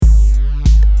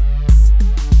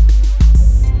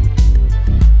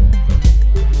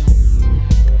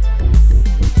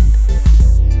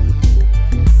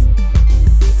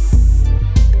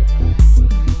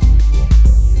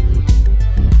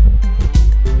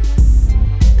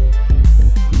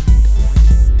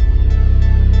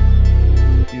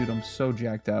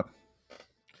jacked up.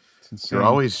 It's insane.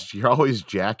 You're always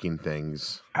jacking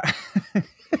things.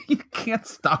 You can't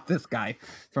stop this guy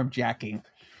from jacking.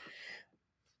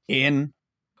 In,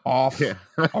 off,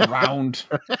 around.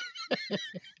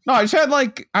 No, I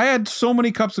had so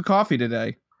many cups of coffee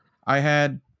today. I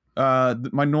had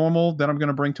my normal that I'm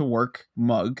gonna bring to work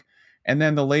mug. And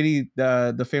then the lady,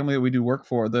 the family that we do work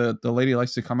for, the lady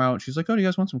likes to come out and she's like, "Oh, do you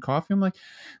guys want some coffee?" I'm like,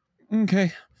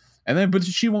 "Okay." And then, but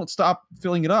she won't stop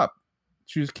filling it up.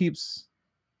 She just keeps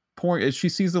pouring. She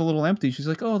sees it a little empty. She's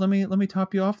like, "Oh, let me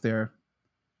top you off there."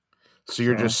 So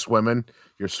you're just swimming.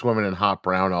 You're swimming in hot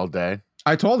brown all day.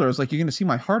 I told her, I was like, "You're gonna see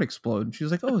my heart explode." And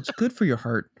she's like, "Oh, it's good for your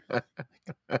heart."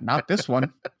 Not this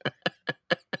one.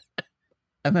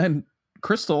 And then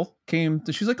Crystal came.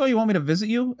 She's like, "Oh, you want me to visit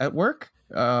you at work?"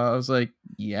 I was like,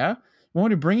 "Yeah." "Want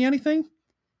me to bring you anything?"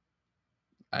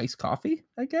 "Iced coffee,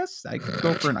 I guess." I could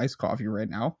go for an iced coffee right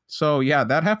now. So yeah,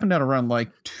 that happened at around like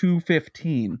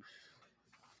 2:15.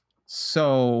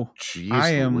 So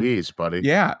Jeez Louise, buddy.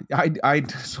 Yeah,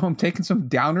 so I'm taking some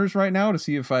downers right now to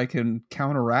see if I can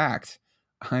counteract.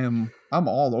 I'm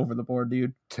all over the board,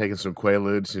 dude. Taking some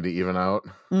Quaaludes to even out.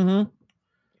 Mm-hmm.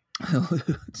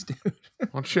 Dude.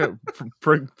 Why don't you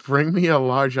bring me a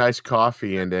large iced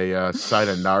coffee and a side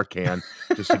of Narcan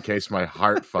just in case my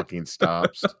heart fucking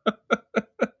stops.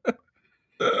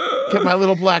 Get my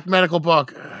little black medical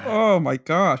book. Oh my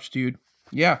gosh, dude.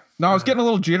 Yeah. No, I was getting a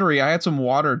little jittery. I had some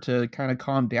water to kind of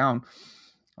calm down.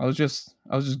 I was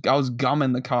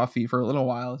gumming the coffee for a little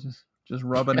while, just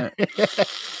rubbing it.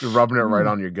 You're rubbing it right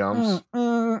on your gums.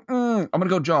 I'm gonna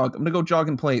go jog. I'm gonna go jog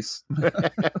in place.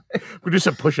 We do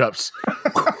some push-ups.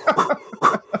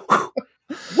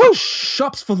 Woo!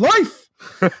 Shops for life.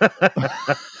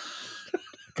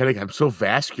 I'm so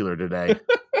vascular today.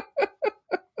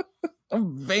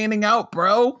 I'm veining out,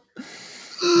 bro.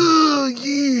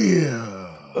 Yeah.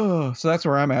 So that's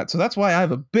where I'm at. So that's why I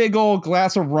have a big old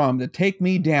glass of rum to take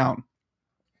me down.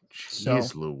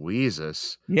 Jeez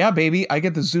Louises. Yeah, baby. I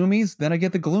get the zoomies, then I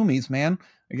get the gloomies, man.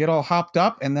 I get all hopped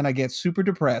up, and then I get super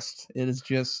depressed. It is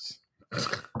just,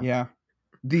 yeah.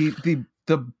 The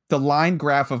line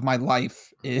graph of my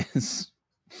life is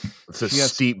it's a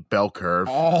steep bell curve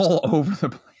all over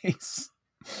the place.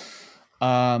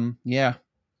 Yeah.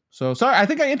 So sorry, I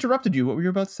think I interrupted you. What were you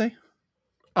about to say?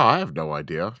 Oh, I have no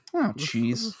idea. Oh,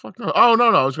 jeez. Oh, no.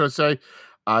 I was going to say,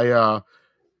 I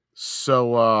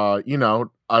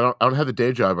don't have the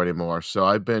day job anymore. So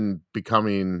I've been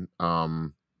becoming,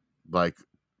 like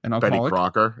an Betty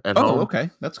Crocker at home. Oh, okay.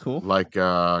 That's cool. Like,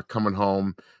 coming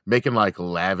home, making like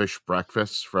lavish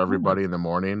breakfasts for everybody in the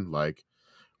morning, like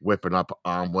whipping up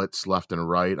omelets left and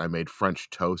right. I made French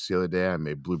toast the other day. I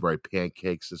made blueberry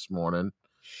pancakes this morning.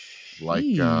 Like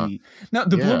now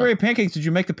the blueberry pancakes, did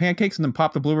you make the pancakes and then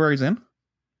pop the blueberries in?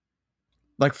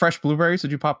 Like fresh blueberries?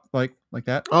 Did you pop like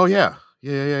that? Oh yeah.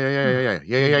 Yeah.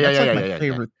 That's like my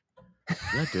favorite.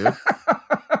 Yeah, dude.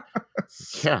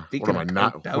 Yeah. What am I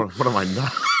not? What am I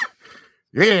not?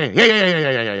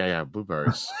 Yeah.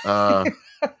 Blueberries.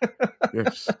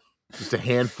 Yes. Just a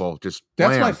handful. Just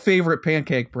that's my favorite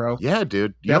pancake, bro. Yeah,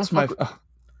 dude. That's my.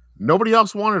 Nobody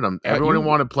else wanted them. Everybody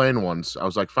wanted plain ones. I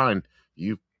was like, fine,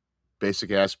 you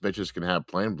basic ass bitches can have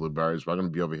plain blueberries, but I'm gonna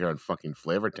be over here in fucking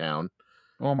Flavor Town.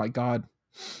 Oh my god,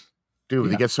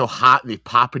 dude! They get so hot and they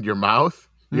pop in your mouth.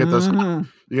 You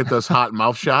get those hot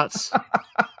mouth shots.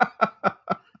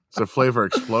 It's a flavor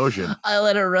explosion. I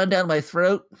let it run down my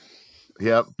throat.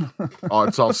 Yep. Oh,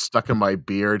 it's all stuck in my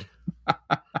beard.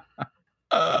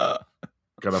 Got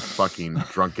a fucking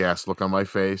drunk ass look on my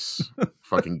face.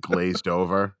 Fucking glazed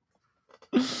over.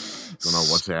 Don't know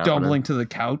what's happening. Stumbling to the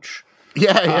couch.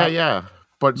 Yeah.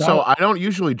 But so I don't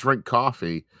usually drink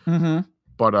coffee. Mm-hmm.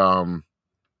 But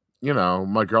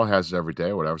my girl has it every day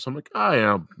or whatever. So I'm like,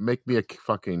 make me a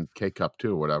fucking K-cup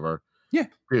too or whatever. Yeah.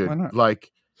 Dude, why not?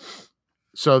 Like,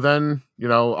 so then,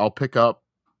 I'll pick up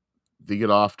to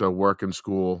get off to work and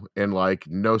school, and like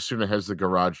no sooner has the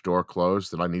garage door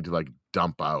closed than I need to like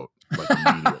dump out like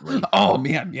immediately. Oh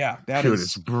man, yeah. Dude,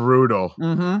 it's brutal.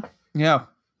 Mm-hmm. Yeah.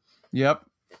 Yep.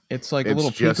 It's like a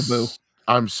little peekaboo.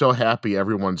 I'm so happy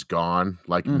everyone's gone.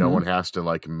 Like no one has to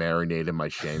like marinate in my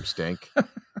shame stink.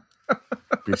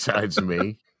 Besides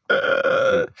me.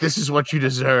 This is what you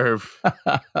deserve.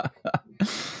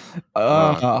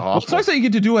 Well, it's nice that you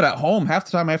get to do it at home. Half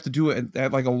the time I have to do it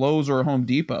at like a Lowe's or a Home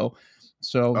Depot.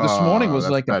 So this morning was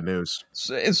like bad news.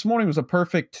 This morning was a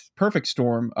perfect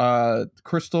storm.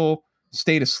 Crystal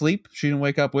stayed asleep. She didn't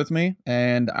wake up with me,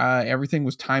 and everything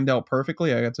was timed out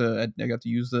perfectly. I got to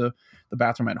use the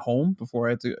bathroom at home before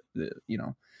I had to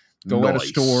go at a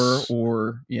store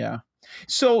or.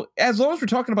 So as long as we're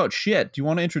talking about shit, do you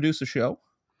want to introduce the show?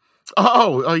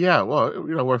 Oh yeah. Well,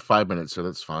 we're 5 minutes, so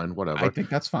that's fine. I Whatever. think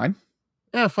that's fine.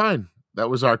 Yeah, fine. That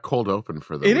was our cold open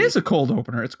for the It week. is a cold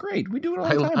opener. It's great. We do it all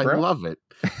the time, I bro. love it.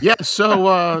 Yeah.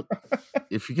 So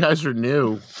if you guys are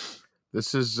new,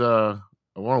 this is I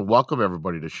want to welcome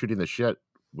everybody to Shooting the Shit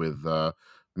with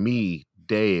me,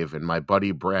 Dave, and my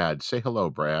buddy Brad. Say hello,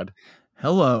 Brad.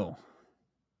 Hello.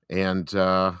 And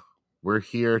we're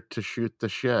here to shoot the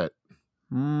shit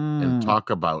and talk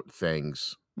about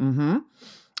things. Mm-hmm.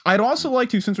 I'd also like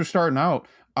to, since we're starting out,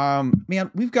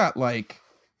 man, we've got like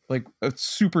a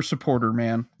super supporter,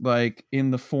 man, like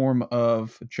in the form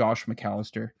of Josh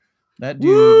McAllister. That dude,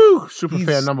 woo! Super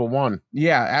fan number one.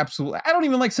 Yeah, absolutely. I don't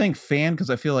even like saying fan because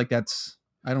I feel like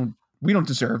we don't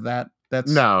deserve that.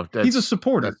 He's a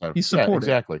supporter. He's supportive.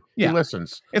 Yeah, exactly. Yeah. He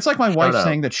listens. It's like my wife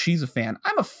saying that she's a fan.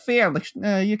 I'm a fan. Like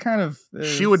you kind of.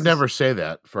 She would never say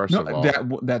that. First of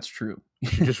all, that's true.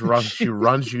 She just runs. She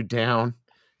runs you down.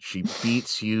 She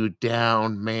beats you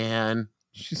down, man.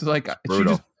 She's like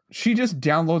she just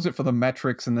downloads it for the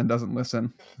metrics and then doesn't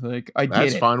listen. Like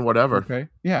that's fine. Whatever. Okay.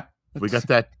 Yeah. We got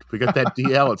that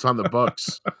DL. It's on the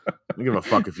books. I don't give a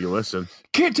fuck if you listen.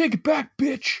 Can't take it back,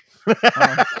 bitch.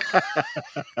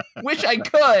 Wish I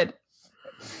could.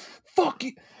 Fuck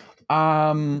you.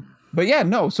 But yeah,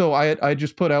 no. So I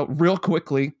just put out real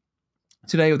quickly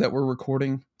today that we're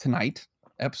recording tonight.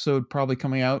 Episode probably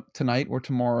coming out tonight or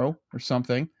tomorrow or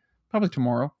something. Probably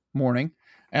tomorrow morning.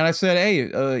 And I said, hey,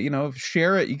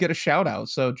 share it. You get a shout out.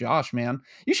 So Josh, man,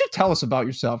 you should tell us about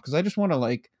yourself because I just want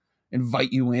to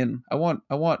invite you in. I want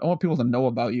people to know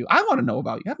about you. I want to know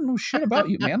about you. I don't know shit about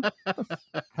you, man. What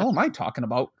the hell am I talking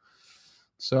about?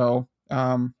 So,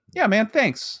 yeah, man,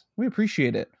 thanks. We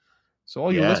appreciate it. So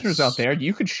all you listeners out there,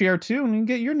 you could share too and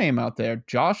get your name out there.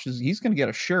 Josh he's going to get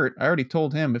a shirt. I already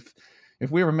told him if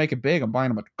we ever make it big, I'm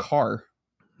buying him a car.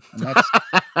 And that's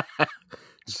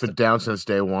it's been down since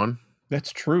day one.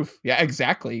 That's truth. Yeah,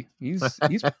 exactly. He's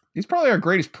probably our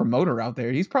greatest promoter out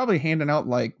there. He's probably handing out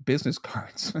business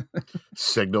cards.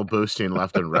 Signal boosting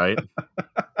left and right.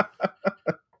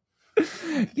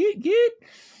 Get.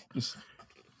 Just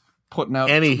putting out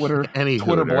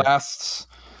Twitter blasts.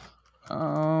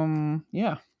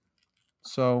 Yeah.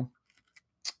 So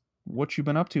what you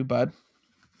been up to, bud?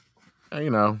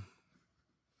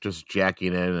 Just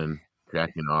jacking in and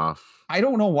jacking off. I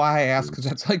don't know why I ask because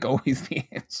that's always the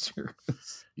answer.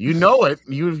 You know it.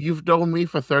 You've known me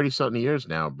for 30-something years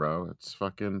now, bro. It's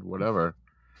fucking whatever.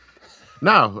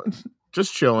 No,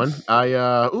 just chilling.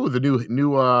 The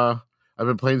new I've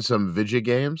been playing some video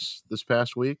games this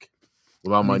past week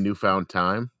with all my newfound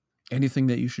time. Anything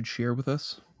that you should share with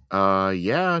us?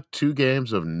 Yeah, 2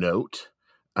 games of note.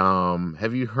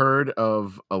 Have you heard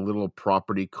of a little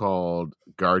property called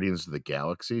Guardians of the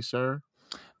Galaxy, sir?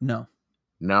 No.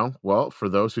 No? Well, for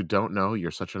those who don't know,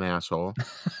 you're such an asshole.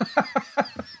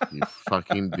 You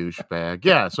fucking douchebag.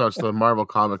 Yeah, so it's the Marvel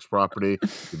Comics property.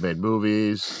 They made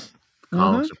movies. The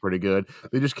comics are pretty good.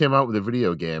 They just came out with a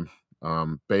video game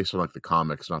based on the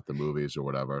comics, not the movies or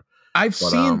whatever. I've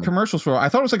seen commercials for it. I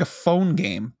thought it was like a phone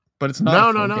game, but it's not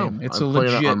a phone game. It's I'm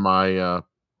legit. It on my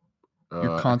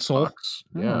your console. Xbox.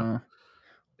 Yeah.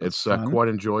 It's quite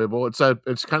enjoyable. It's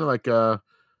kind of like I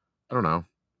don't know.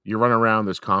 You run around,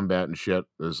 there's combat and shit.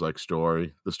 There's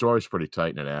story. The story's pretty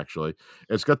tight in it, actually.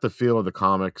 It's got the feel of the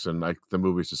comics and the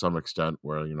movies to some extent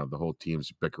where, the whole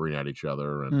team's bickering at each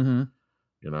other and,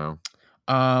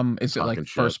 is it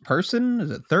first person? Is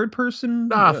it third person?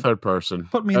 Nah, third person.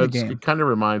 Put me in the game. It kind of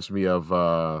reminds me of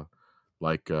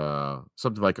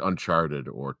something like Uncharted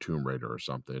or Tomb Raider or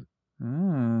something.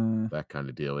 That kind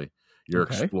of dealy. You're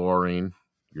exploring,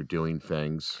 you're doing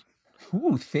things.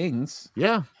 Ooh, things.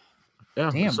 Yeah. Yeah,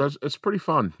 damn. So it's pretty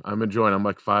fun. I'm enjoying.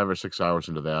 I'm 5 or 6 hours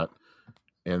into that,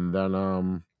 and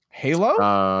then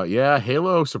Halo. Yeah,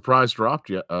 Halo surprise dropped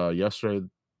yesterday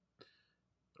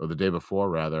or the day before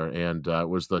rather, and it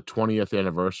was the 20th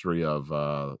anniversary of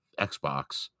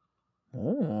Xbox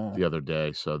the other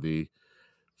day. So the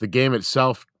game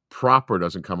itself proper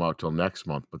doesn't come out till next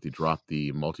month, but they dropped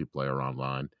the multiplayer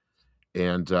online,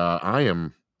 and I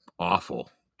am awful,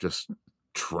 just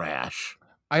trash.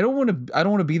 I don't want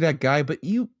to be that guy, but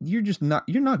you're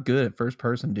not good at first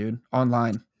person, dude.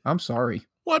 Online. I'm sorry.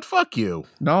 What? Fuck you.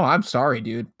 No, I'm sorry,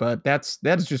 dude. But that's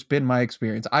just been my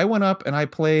experience. I went up and I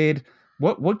played.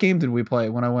 What game did we play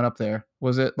when I went up there?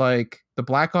 Was it the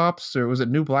Black Ops or was it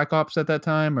New Black Ops at that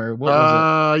time or what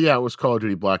was it? Yeah, it was Call of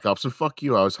Duty Black Ops. And fuck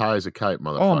you, I was high as a kite,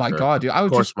 motherfucker. Oh my god, dude! Of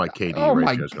course, my KD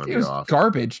ratio is going to be off.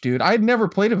 Garbage, dude. I'd never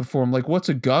played it before. I'm like, what's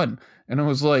a gun? And it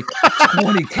was 20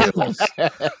 kills.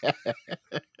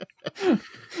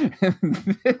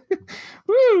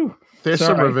 Woo! There's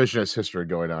some revisionist history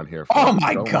going on here. Oh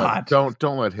my God.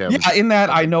 Don't let him. Yeah, in that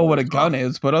I know what a gun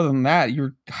is, but other than that,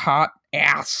 you're hot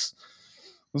ass.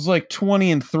 It was like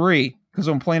 20-3 because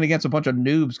I'm playing against a bunch of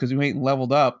noobs because we ain't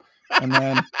leveled up. And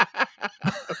then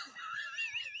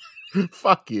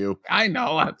fuck you. I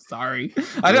know, I'm sorry.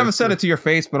 I never said it to your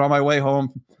face, but on my way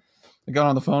home, I got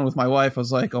on the phone with my wife. I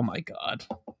was like, oh my God.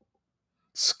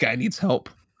 This guy needs help.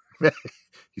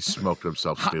 He smoked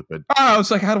himself stupid. I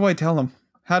was like, how do I tell him?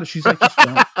 She's like, just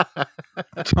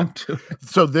don't do it.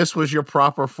 So this was your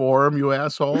proper forum, you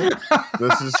asshole?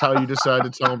 This is how you decide to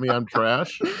tell me I'm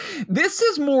trash? This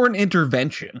is more an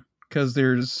intervention because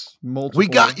there's multiple. We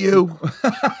got you.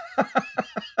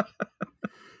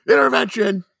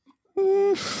 Intervention.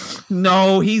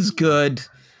 No, he's good.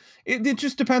 It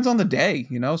just depends on the day,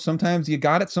 you know. Sometimes you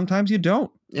got it, sometimes you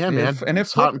don't. Yeah, man. And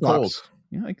it's hot and cold.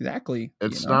 Yeah, exactly.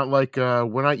 It's not like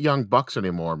we're not young bucks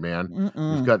anymore, man.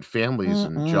 We've got families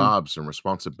and jobs and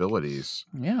responsibilities.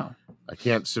 Yeah. I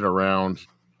can't sit around,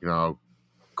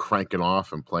 cranking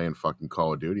off and playing fucking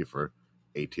Call of Duty for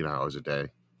 18 hours a day.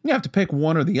 You have to pick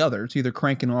one or the other. It's either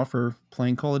cranking off or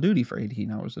playing Call of Duty for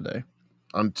 18 hours a day.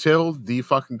 Until the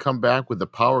fucking come back with the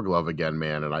Power Glove again,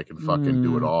 man, and I can fucking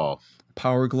do it all.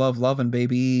 Power Glove loving,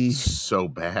 baby. So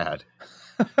bad.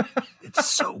 It's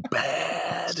so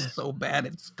bad. It's so bad,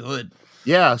 it's good.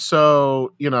 Yeah,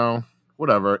 so,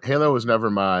 whatever. Halo was never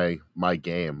my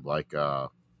game, like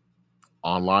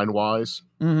online-wise.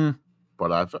 Mm-hmm.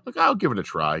 But I'll give it a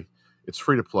try. It's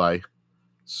free to play.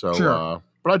 So, sure.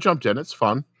 But I jumped in. It's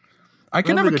fun. I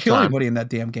can never kill anybody in that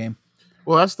damn game.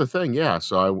 Well, that's the thing, yeah.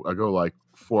 So I go like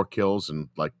 4 kills and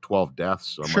like 12 deaths.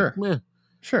 So I'm like, meh.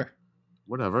 Sure.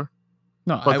 Whatever.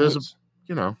 No, but it's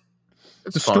the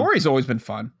fun. Story's always been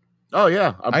fun. Oh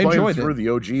yeah, I'm playing through the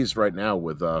OGs right now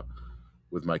with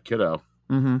my kiddo.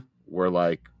 Mm-hmm. We're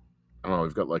like, I don't know,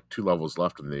 we've got like 2 levels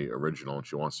left in the original, and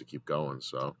she wants to keep going.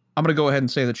 So I'm gonna go ahead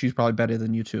and say that she's probably better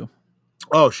than you two.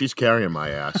 Oh, she's carrying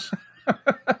my ass,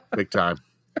 big time.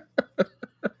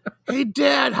 Hey,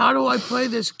 Dad, how do I play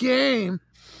this game?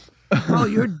 Oh,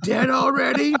 you're dead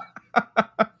already?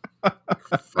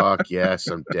 Fuck yes,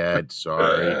 I'm dead.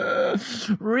 Sorry.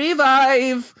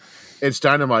 Revive. It's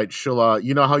Dynamite. She'll,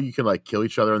 you know how you can like kill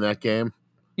each other in that game?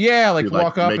 Yeah, like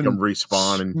walk up make and them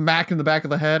respawn and smack in the back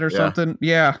of the head or something.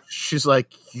 Yeah. She's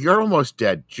like, you're almost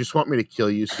dead. Just want me to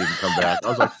kill you so you can come back. I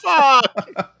was like,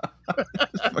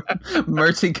 fuck.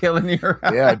 Mercy killing your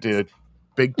ass. Yeah, dude.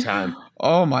 Big time.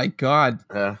 Oh my God.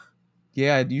 Yeah.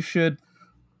 Yeah, you should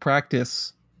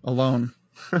practice alone.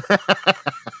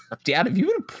 Dad, have you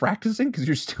been practicing? Because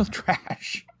you're still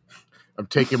trash. I'm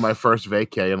taking my first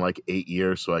vacay in like 8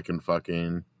 years so I can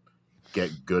fucking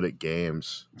get good at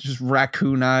games. Just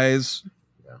raccoon eyes.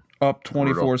 Yeah. Up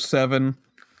 24/7.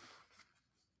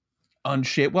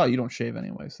 Unshaved. Well, you don't shave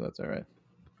anyway, so that's all right.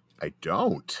 I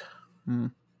don't.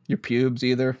 Your pubes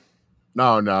either.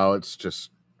 No, it's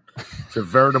a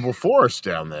veritable forest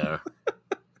down there.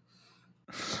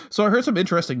 So I heard some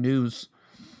interesting news.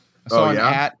 I saw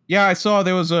I saw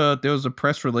there was a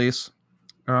press release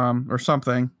or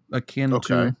something akin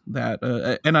to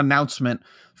that, an announcement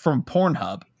from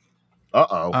Pornhub.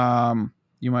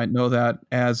 You might know that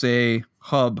as a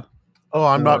hub. Oh,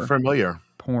 I'm not familiar.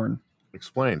 Porn.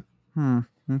 Explain.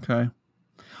 Okay.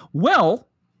 Well,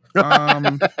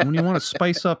 when you want to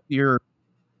spice up your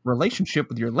relationship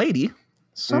with your lady,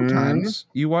 sometimes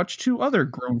you watch 2 other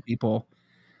grown people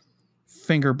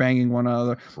finger banging one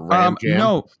another.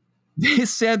 No, they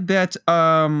said that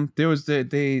there was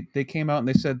they came out and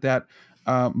they said that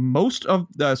most of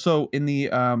the in the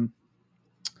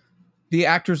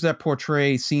actors that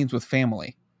portray scenes with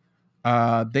family,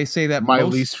 they say that my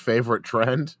least favorite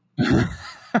trend.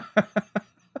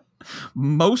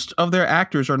 Most of their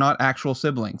actors are not actual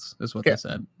siblings, is what they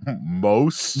said.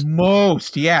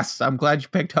 Most, yes. I'm glad you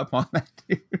picked up on that,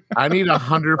 dude. I need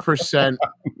 100%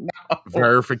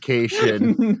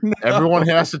 verification. No. Everyone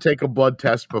has to take a blood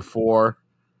test before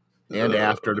and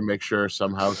after to make sure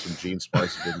somehow some gene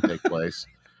splicing didn't take place.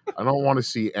 I don't want to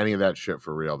see any of that shit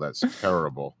for real. That's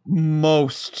terrible.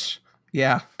 Most.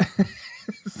 Yeah.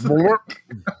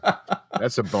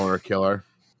 That's a boner killer.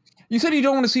 You said you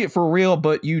don't want to see it for real,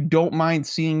 but you don't mind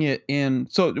seeing it in...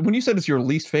 So when you said it's your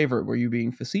least favorite, were you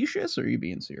being facetious or are you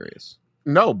being serious?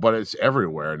 No, but it's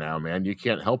everywhere now, man. You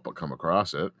can't help but come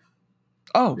across it.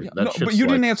 Oh, yeah. No, but you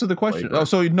didn't answer the question. Flavor. Oh,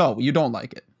 so no, you don't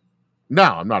like it? No,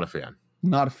 I'm not a fan.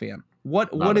 Not a fan.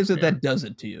 What is it that does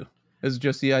it to you? Is it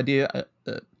just the idea?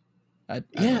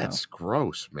 It's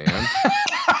gross, man.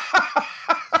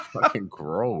 Fucking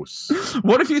gross.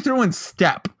 What if you threw in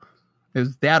step?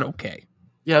 Is that okay?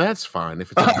 Yeah, that's fine.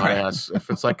 If it's a hot ass,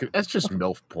 if it's like, that's just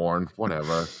MILF porn,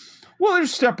 whatever. Well,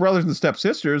 there's stepbrothers and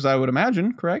stepsisters, I would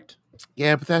imagine, correct?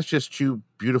 Yeah, but that's just two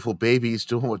beautiful babies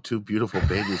doing what two beautiful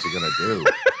babies are gonna do.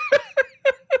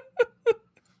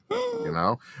 You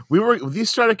know, these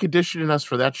started conditioning us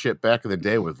for that shit back in the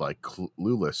day with like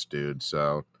Clueless, dude.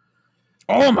 So,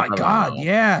 oh my God,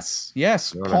 yes, you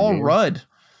know Paul Rudd,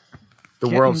 the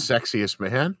world's sexiest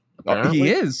man. Apparently. He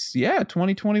is, yeah.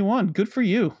 2021, good for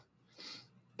you.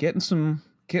 Getting some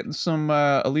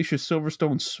Alicia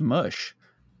Silverstone smush.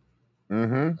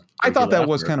 Mm-hmm. I thought that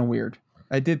was kind of weird.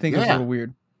 I did think it was a little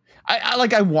weird.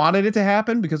 I wanted it to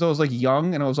happen because I was like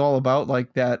young and it was all about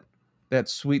like that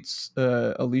sweet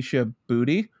Alicia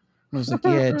booty. And I was like,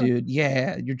 yeah, dude,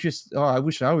 yeah, you're just. Oh, I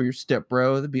wish I were your step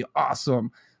bro. That'd be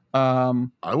awesome. I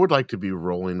would like to be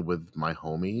rolling with my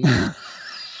homies.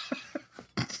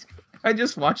 I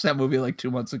just watched that movie like 2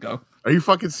 months ago. Are you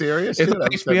fucking serious? It's on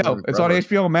HBO. It's on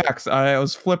HBO Max. I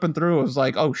was flipping through. I was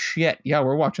like, oh shit, yeah,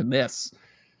 we're watching this.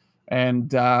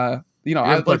 And I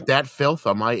put that filth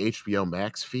on my HBO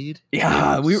Max feed.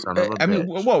 Yeah, we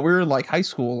were like high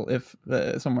school, if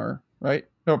somewhere, right?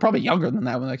 Or probably younger than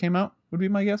that when that came out. Would be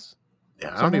my guess.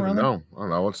 Yeah, I don't even know. I don't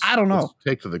know. I don't know. Let's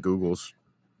take to the Googles.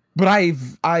 But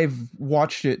I've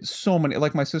watched it so many.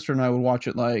 Like my sister and I would watch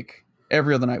it like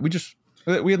every other night. We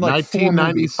had like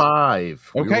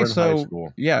 1995. Okay,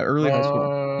 so yeah, early high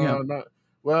school. Yeah.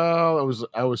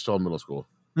 I was still in middle school.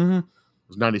 Mm-hmm. It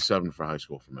was 97 for high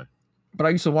school for me. But I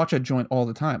used to watch that joint all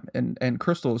the time, and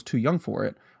Crystal is too young for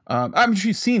it.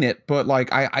 She's seen it, but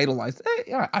like I idolized.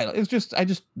 It was just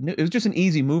an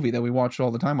easy movie that we watched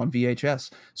all the time on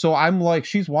VHS. So I'm like,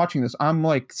 she's watching this. I'm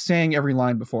like saying every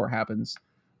line before it happens,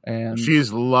 and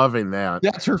she's loving that.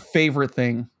 That's her favorite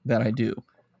thing that I do.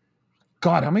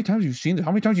 God, how many times have you seen this?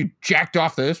 How many times you jacked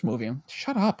off to this movie?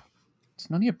 Shut up. It's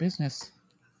none of your business.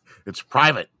 It's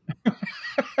private.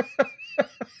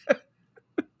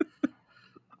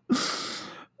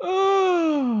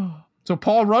 Oh, so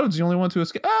Paul Rudd is the only one to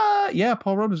escape. Yeah,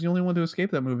 Paul Rudd was the only one to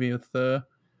escape that movie with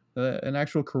an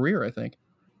actual career, I think.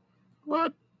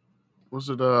 What was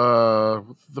it? The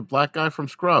black guy from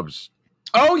Scrubs.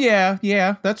 Oh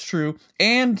yeah, that's true.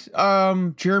 And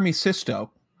Jeremy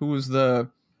Sisto, who was the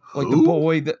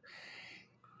boy that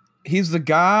he's the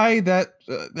guy that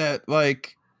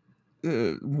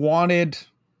wanted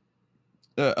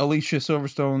Alicia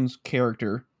Silverstone's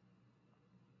character.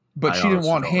 But she didn't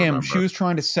want him. Remember. She was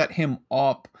trying to set him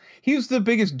up. He was the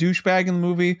biggest douchebag in the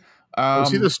movie.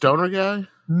 Was he the stoner guy?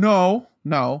 No.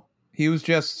 He was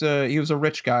just he was a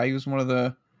rich guy. He was one of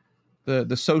the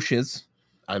socias.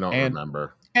 I don't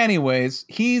remember. Anyways,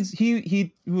 he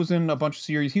was in a bunch of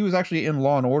series. He was actually in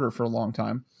Law and Order for a long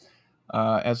time,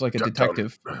 as like a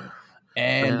detective.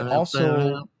 And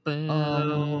also,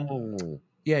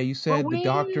 yeah, you said the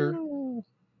doctor.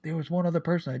 There was one other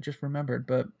person I just remembered,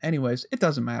 but anyways, it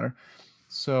doesn't matter.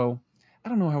 So, I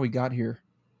don't know how we got here.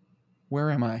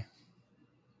 Where am I?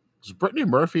 Was Brittany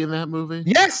Murphy in that movie?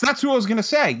 Yes, that's who I was going to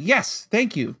say. Yes,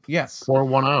 thank you. Yes. Pour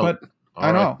one out. But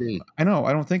I know.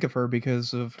 I don't think of her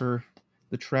because of the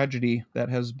tragedy that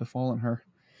has befallen her.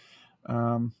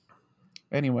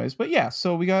 Anyways, but yeah,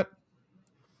 so we got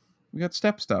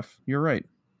step stuff. You're right.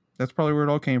 That's probably where it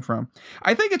all came from.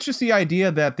 I think it's just the idea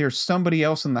that there's somebody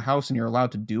else in the house and you're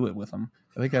allowed to do it with them.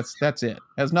 I think that's it. It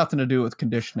has nothing to do with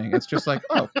conditioning. It's just like,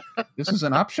 oh, this is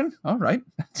an option? All right.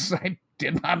 I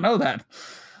did not know that.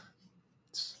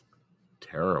 It's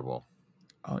terrible.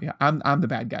 Oh yeah, I'm the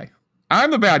bad guy.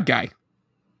 I'm the bad guy.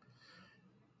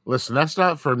 Listen, that's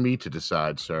not for me to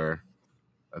decide, sir.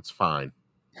 That's fine.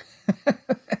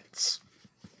 It's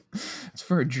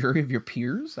for a jury of your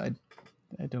peers? I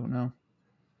don't know.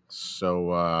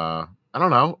 So, I don't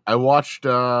know. I watched,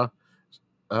 what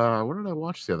did I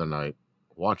watch the other night?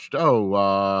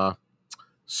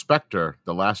 Spectre,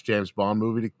 the last James Bond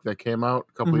movie that came out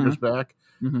a couple years back,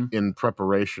 in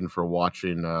preparation for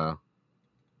watching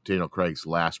Daniel Craig's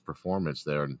last performance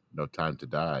there in No Time to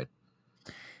Die.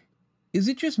 Is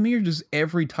it just me, or does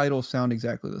every title sound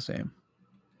exactly the same?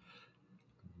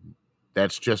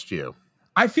 That's just you.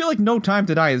 I feel like No Time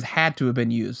to Die has had to have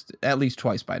been used at least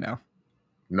twice by now.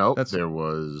 Nope, there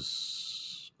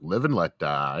was Live and Let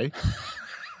Die.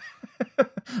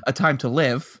 A Time to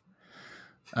Live.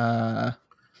 Half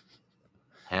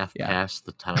past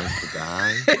the time to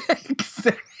die.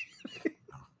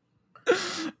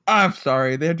 I'm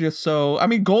sorry. They're just so... I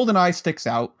mean, GoldenEye sticks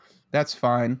out. That's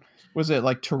fine. Was it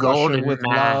like To Russia with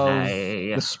Love?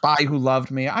 The Spy Who Loved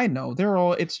Me? I know. They're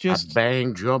all... It's just... I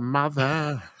banged your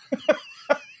mother.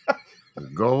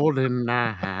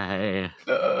 GoldenEye.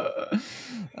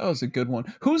 That was a good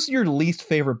one. Who's your least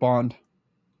favorite Bond?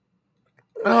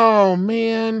 Oh,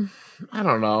 man. I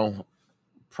don't know.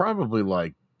 Probably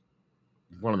like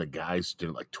one of the guys did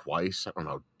it like twice. I don't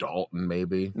know, Dalton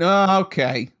maybe.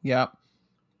 Okay, yeah.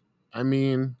 I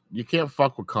mean, you can't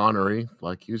fuck with Connery.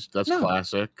 Like that's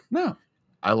classic. No.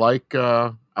 I like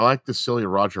the silly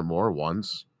Roger Moore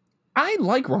ones. I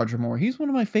like Roger Moore. He's one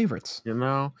of my favorites. You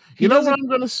know what I'm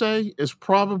gonna say is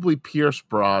probably Pierce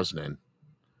Brosnan.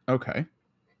 Okay.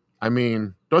 I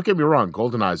mean, don't get me wrong,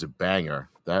 GoldenEye's a banger.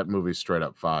 That movie's straight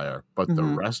up fire. But the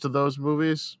rest of those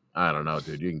movies, I don't know,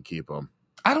 dude. You can keep them.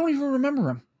 I don't even remember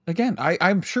them. Again,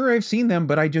 I'm sure I've seen them,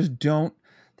 but I just don't.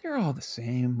 They're all the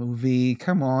same movie.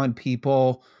 Come on,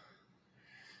 people.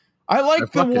 I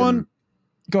like the one.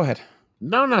 Go ahead.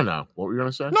 No. What were you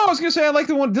gonna say? No, I was gonna say I like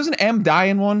the one. Doesn't M die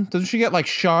in one? Doesn't she get like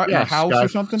shot in a house or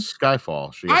something?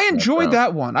 Skyfall. I enjoyed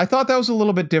that one. I thought that was a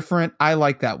little bit different. I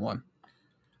like that one.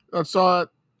 I saw it.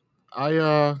 I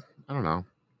don't know.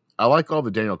 I like all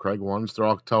the Daniel Craig ones. They're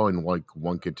all telling like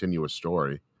one continuous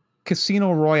story.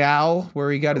 Casino Royale, where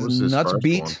he got his nuts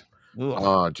beat.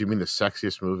 Do you mean the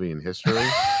sexiest movie in history?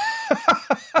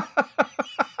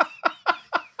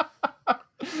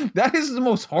 That is the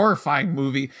most horrifying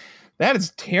movie. That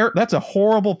is That's a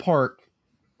horrible part.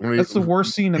 That's the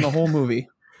worst scene in the whole movie.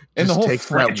 In the whole takes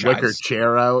franchise. That wicker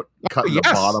chair out, cutting the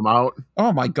bottom out.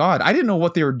 Oh my god! I didn't know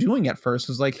what they were doing at first.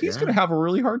 It was like he's gonna have a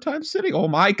really hard time sitting. Oh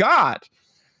my god!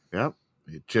 Yep,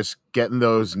 just getting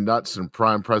those nuts in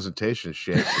prime presentation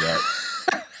shape for that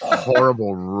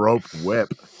horrible rope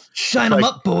whip. Shine them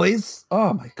up, boys!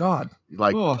 Oh my god!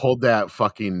 Pulled that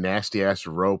fucking nasty ass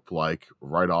rope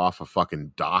right off a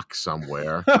fucking dock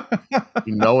somewhere.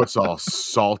 It's all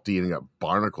salty and got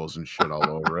barnacles and shit all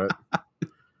over it.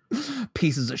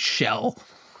 Pieces of shell.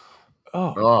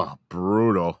 Oh,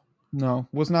 brutal. No,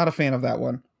 was not a fan of that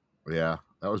one. Yeah,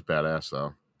 that was badass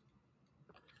though.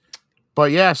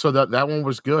 But yeah, so that one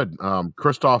was good.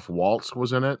 Christoph Waltz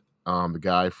was in it. The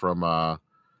guy from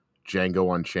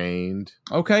Django Unchained.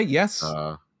 Okay, yes.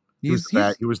 He was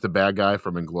the bad guy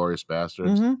from Inglourious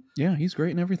Basterds. Mm-hmm. Yeah, he's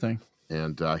great in everything.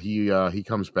 And he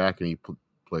comes back and he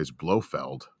plays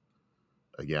Blofeld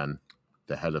again.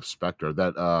 The head of Spectre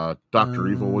that Dr.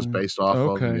 Evil was based off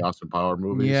of in the Austin Power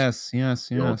movies. Yes.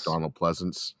 The old Donald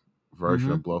Pleasance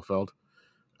version of Blofeld.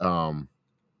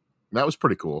 That was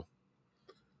pretty cool.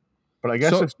 But I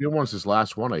guess this new one's his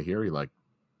last one. I hear he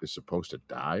is supposed to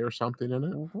die or something in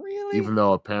it. Really? Even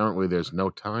though apparently there's no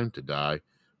time to die.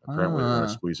 Apparently they're going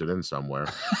to squeeze it in somewhere.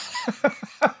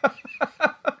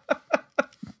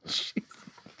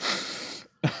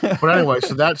 But anyway,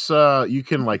 so that's you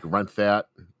can rent that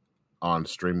on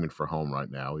streaming for home right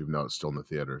now, even though it's still in the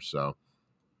theater. So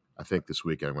I think this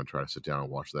weekend I'm going to try to sit down and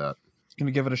watch that. Going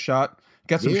to give it a shot.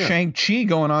 Got some Shang-Chi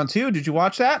going on too. Did you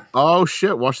watch that? Oh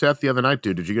shit, watched that the other night,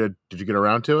 dude. Did you get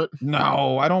around to it?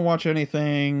 No, I don't watch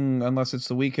anything unless it's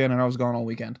the weekend, and I was gone all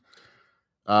weekend.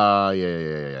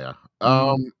 Yeah.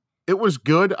 It was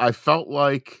good. I felt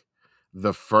like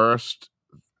the first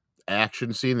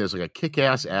action scene, there's a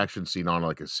kick-ass action scene on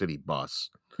a city bus.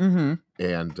 Mm-hmm.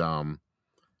 And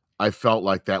I felt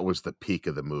like that was the peak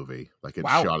of the movie. It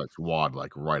shot its wad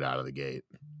right out of the gate.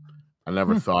 I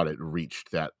never thought it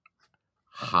reached that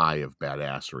high of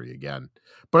badassery again.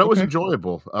 But it was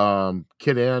enjoyable.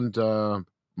 Kid and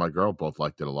my girl both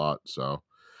liked it a lot. So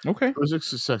it was a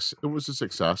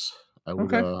success. I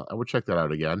would check that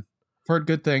out again. Heard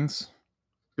good things.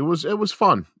 It was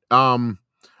fun.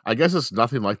 I guess it's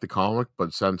nothing like the comic,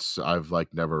 but since I've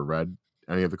never read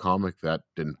any of the comic, that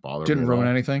didn't bother me. Didn't ruin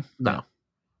anything? No.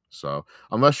 So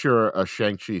unless you're a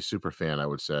Shang-Chi super fan, I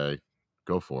would say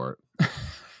go for it.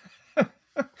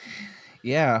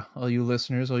 Yeah, all you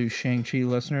listeners, all you Shang-Chi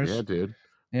listeners. Yeah, dude.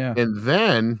 Yeah. And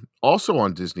then also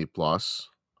on Disney Plus,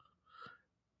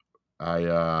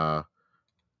 I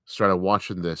started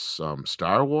watching this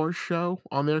Star Wars show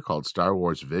on there called Star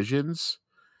Wars Visions.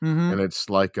 Mm-hmm. And it's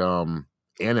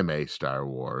anime Star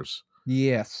Wars.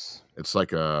 Yes. It's I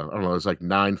don't know, it's 9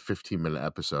 15-minute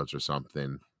episodes or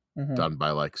something done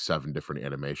by 7 different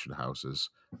animation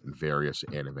houses in various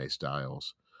anime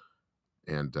styles.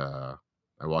 And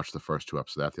I watched the first 2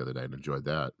 episodes of that the other day and enjoyed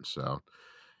that. So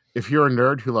if you're a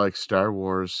nerd who likes Star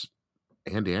Wars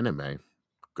and anime,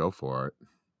 go for it.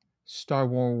 Star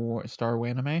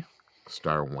Wanime?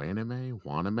 Star Wanime?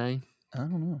 Wanime? I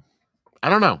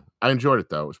don't know. I enjoyed it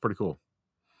though. It was pretty cool.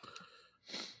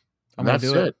 That's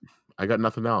it. I got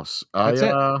nothing else. That's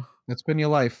it. That's been your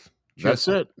life. That's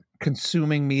it.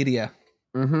 Consuming media.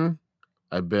 Mm-hmm.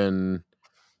 I've been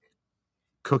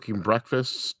cooking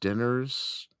breakfasts,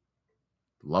 dinners,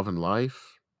 loving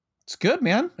life. It's good,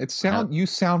 man. You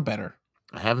sound better.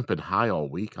 I haven't been high all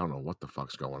week. I don't know what the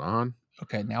fuck's going on.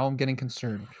 Okay, now I'm getting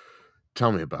concerned.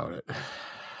 Tell me about it.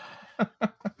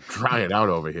 Drying out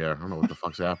over here. I don't know what the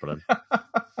fuck's happening.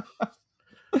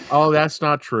 Oh, that's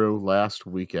not true. Over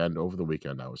the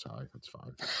weekend, I was high. That's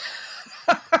fine.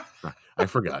 I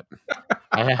forgot.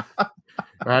 I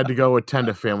had to go attend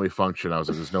a family function. I was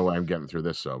like, there's no way I'm getting through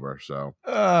this sober. So,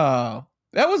 oh,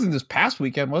 that wasn't this past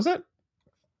weekend, was it?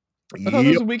 I thought it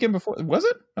was the weekend before. Was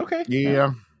it? Okay.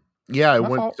 Yeah. I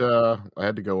went. I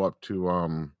had to go up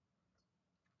to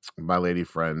my lady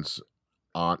friend's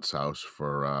aunt's house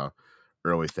for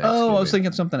early Thanksgiving. Oh, I was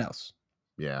thinking something else.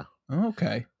 Yeah.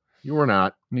 Okay. You were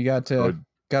not. You got to.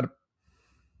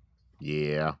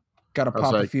 Yeah. Got to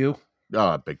pop a few.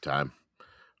 Oh, big time.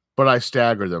 But I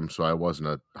staggered them, so I wasn't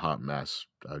a hot mess.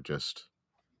 I just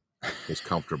was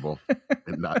comfortable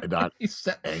and not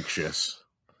anxious.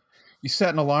 You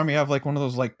set an alarm. You have like one of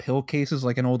those like pill cases,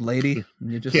 like an old lady,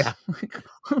 and you just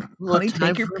honey,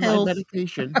 take your pills.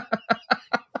 Medication.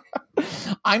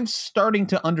 I'm starting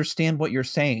to understand what you're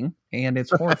saying, and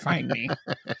it's horrifying me.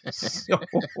 So...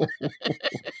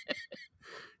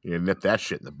 You nip that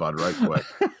shit in the bud right quick.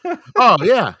 Oh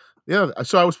yeah.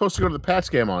 So I was supposed to go to the Pats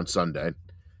game on Sunday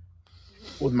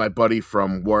with my buddy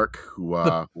from work who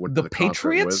went to the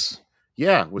Patriots.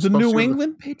 Yeah, the New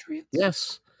England Patriots.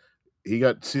 Yes, he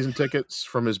got season tickets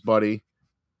from his buddy,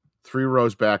 3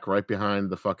 rows back, right behind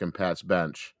the fucking Pats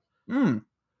bench.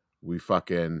 We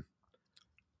fucking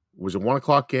it was a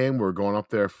 1:00 game. We were going up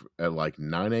there at like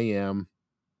 9 a.m.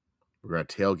 We're gonna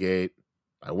tailgate.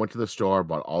 I went to the store,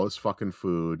 bought all this fucking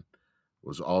food,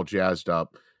 was all jazzed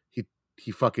up.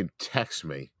 He fucking texts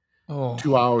me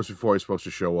 2 hours before he's supposed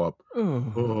to show up.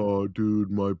 Oh,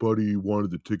 dude, my buddy wanted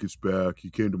the tickets back.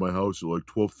 He came to my house at like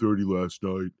 12:30 last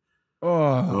night.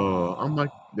 I'm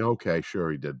like, okay, sure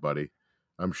he did, buddy.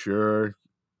 I'm sure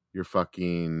your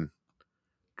fucking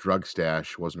drug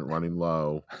stash wasn't running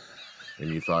low,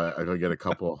 and you thought I could get a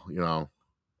couple,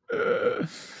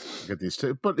 get these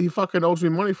but he fucking owes me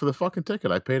money for the fucking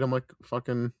ticket. I paid him like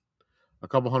fucking a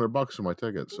couple $100 for my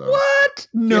ticket. So what?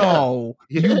 No.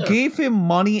 Yeah. You gave him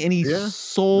money and he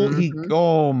sold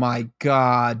oh my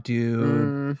god,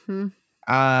 dude.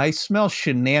 I smell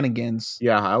shenanigans.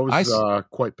 Yeah, I was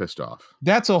quite pissed off.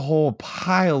 That's a whole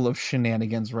pile of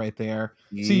shenanigans right there.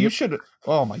 Yep. See, you should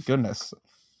oh my goodness.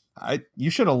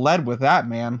 You should have led with that,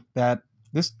 man.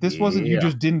 This wasn't you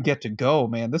just didn't get to go,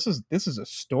 man. This is a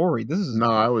story.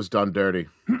 No, I was done dirty.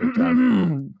 Big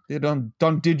time. They done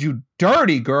did you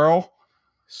dirty, girl.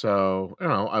 So,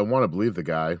 I want to believe the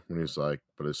guy when he's like,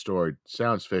 but his story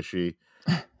sounds fishy,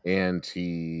 and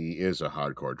he is a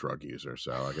hardcore drug user.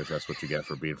 So I guess that's what you get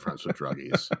for being friends with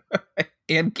druggies.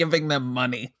 And giving them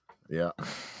money. Yeah.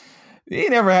 He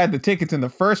never had the tickets in the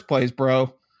first place,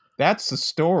 bro. That's the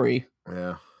story.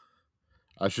 Yeah.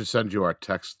 I should send you our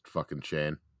text fucking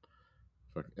chain.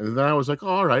 And then I was like,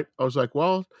 all right. I was like,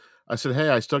 well, I said, hey,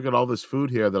 I still got all this food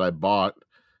here that I bought.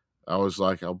 I was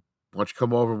like, why don't you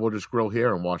come over? We'll just grill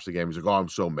here and watch the game. He's like, oh, I'm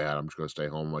so mad. I'm just going to stay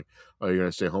home. I'm like, oh, you're going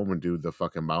to stay home and do the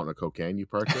fucking mountain of cocaine you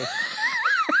purchased?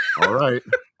 All right.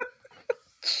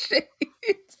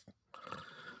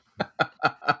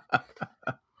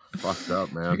 Fucked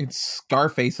up, man. It's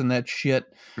Scarface in that shit.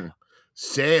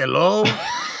 Say hello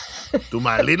to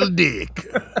my little dick.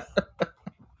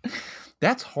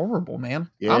 That's horrible, man.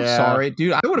 Yeah. I'm sorry,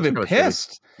 dude. I would have been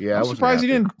pissed. Yeah, I'm surprised you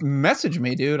didn't message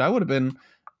me, dude. I would have been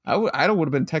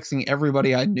texting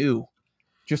everybody I knew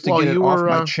just to get it off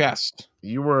my chest.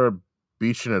 You were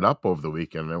beaching it up over the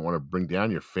weekend. I didn't want to bring down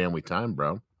your family time,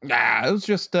 bro. Nah, it was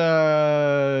just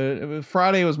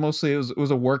Friday was mostly it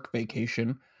was a work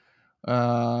vacation.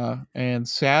 And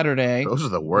Saturday. Those are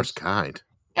the worst kind.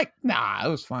 Nah, it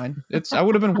was fine. I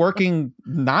would have been working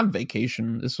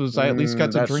non-vacation. This was I at least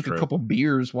got to drink a couple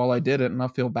beers while I did it, and I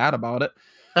feel bad about it.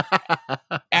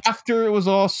 After it was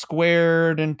all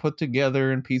squared and put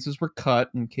together and pieces were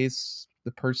cut in case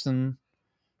the person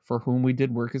for whom we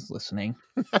did work is listening.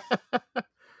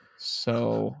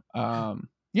 So,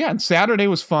 yeah, and Saturday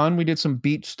was fun. We did some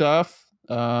beach stuff.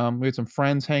 We had some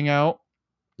friends hang out.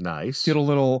 Nice. Did a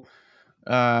little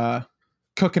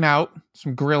cooking out,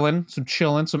 some grilling, some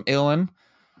chilling, some illin'.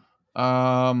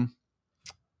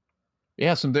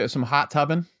 Yeah, some hot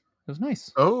tubbing. It was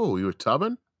nice. Oh, you were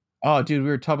tubbing? Oh, dude, we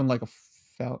were tubbing like a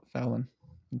Fallon.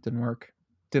 It didn't work.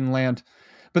 Didn't land.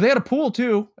 But they had a pool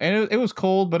too, and it was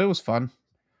cold, but it was fun.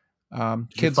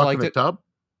 Kids liked it. Tub?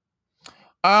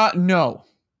 No.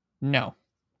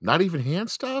 Not even hand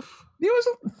stuff? It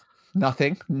was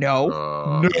nothing.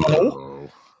 No.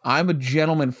 I'm a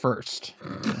gentleman first.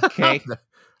 Okay.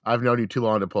 I've known you too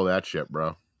long to pull that shit,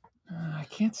 bro. I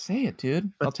can't say it,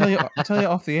 dude. I'll tell you. I'll tell you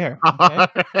off the air. Okay.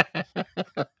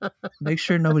 Make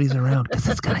sure nobody's around because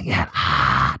it's gonna get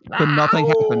hot. But nothing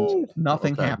happened.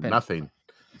 Nothing happened. Nothing.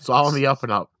 It's all on the up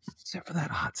and up. Except for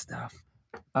that hot stuff.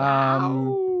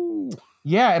 Ow.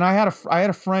 Yeah, and I had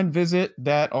a friend visit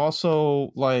that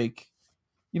also, like,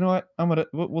 you know what?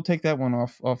 We'll take that one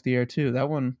off the air too. That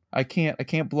one I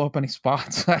can't blow up any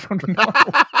spots. I don't know.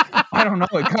 I don't know.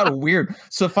 It got weird.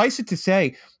 Suffice it to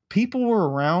say, people were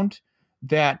around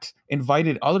that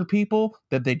invited other people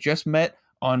that they just met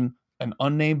on an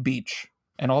unnamed beach,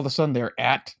 and all of a sudden they're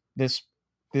at this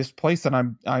place that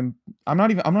I'm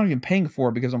not even paying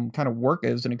for because I'm kind of work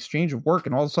as an exchange of work,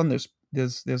 and all of a sudden there's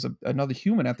another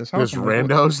human at this house. There's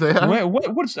randos there.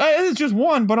 What's it's just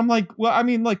one, but I'm like, well, I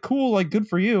mean, like, cool, like, good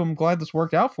for you. I'm glad this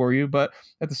worked out for you, but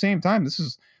at the same time, this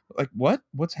is like,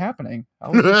 what's happening?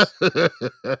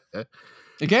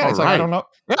 Again, it's like, I don't know.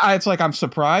 Yeah, it's like I'm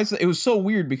surprised. It was so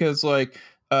weird because like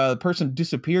the person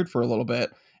disappeared for a little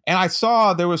bit. And I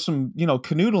saw there was some,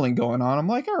 canoodling going on. I'm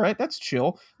like, all right, that's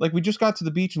chill. Like, we just got to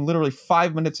the beach and literally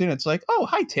 5 minutes in, it's like, oh,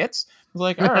 hi, tits. I was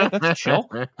like, all right, that's chill.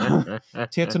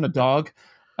 Tits and a dog.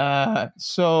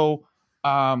 So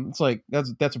it's like,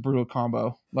 that's a brutal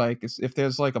combo. Like, if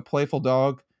there's like a playful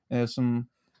dog and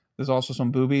there's also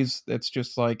some boobies, it's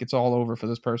just like, it's all over for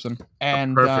this person.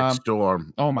 And a perfect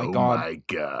storm. Oh my God. Oh my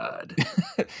God.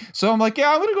 So I'm like, yeah,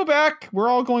 I'm going to go back. We're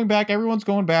all going back. Everyone's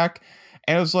going back.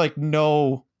 And it was like,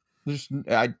 there's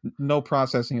no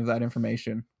processing of that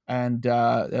information. And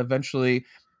eventually,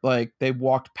 like, they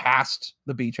walked past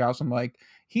the beach house. I'm like,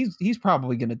 he's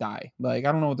probably going to die. Like,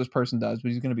 I don't know what this person does, but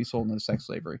he's going to be sold into sex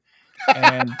slavery.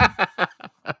 And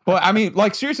but I mean,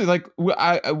 like, seriously, like,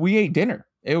 we ate dinner.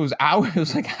 It was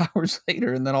like hours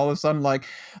later, and then all of a sudden, like,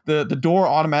 the door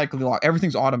automatically locked.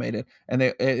 Everything's automated, and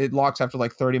it locks after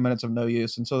like 30 minutes of no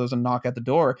use. And so there's a knock at the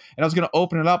door, and I was gonna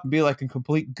open it up and be like a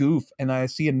complete goof, and I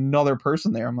see another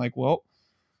person there. I'm like, well,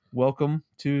 welcome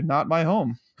to not my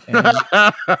home. And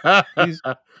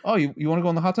oh, you want to go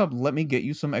in the hot tub? Let me get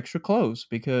you some extra clothes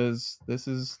because this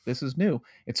is new.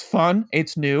 It's fun.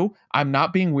 It's new. I'm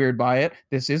not being weird by it.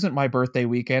 This isn't my birthday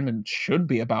weekend and should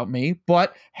be about me.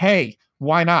 But hey,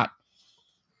 why not?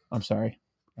 I'm sorry.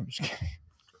 I'm just kidding.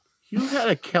 You had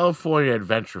a California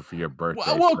adventure for your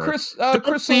birthday. Well, Crystal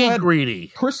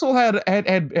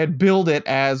had billed it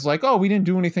as like, oh, we didn't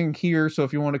do anything here, so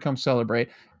if you want to come celebrate,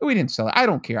 we didn't celebrate. I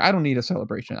don't care. I don't need a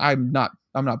celebration. I'm not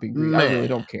being greedy. Man, I really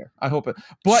don't care. I hope it.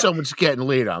 But someone's getting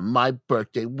laid on my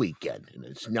birthday weekend, and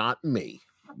it's not me.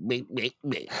 Me.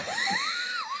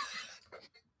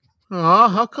 Oh,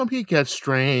 how come he gets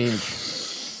strange?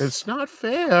 It's not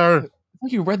fair.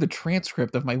 You read the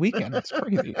transcript of my weekend. It's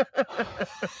crazy.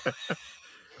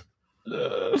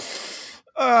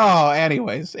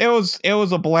 Anyways, it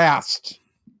was a blast.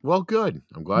 Well, good.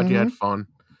 I'm glad you had fun.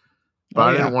 But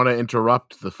I didn't want to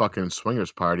interrupt the fucking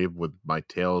swingers party with my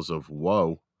tales of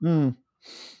woe. I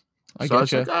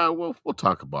was like, we'll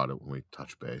talk about it when we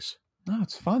touch base. No,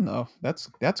 it's fun though. That's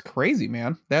crazy,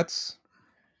 man. That's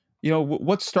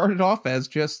what started off as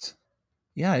just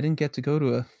I didn't get to go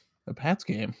to a Pats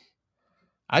game.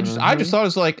 I just thought it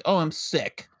was like, oh, I'm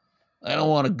sick. I don't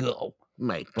want to go.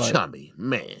 My tummy,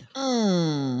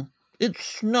 man. It's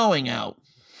snowing out.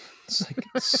 It's like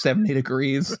 70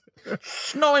 degrees.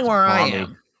 Snowing where I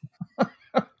am.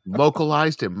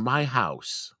 Localized in my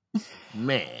house.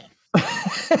 Man.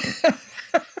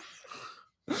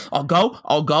 I'll go.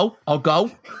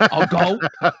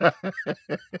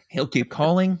 He'll keep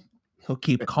calling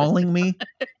me.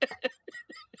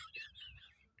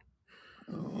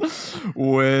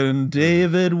 When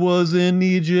David was in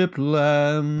Egypt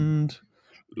land,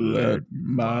 let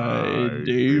my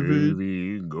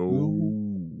David go.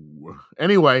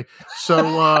 Anyway, so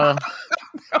that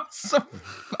was so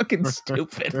fucking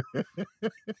stupid.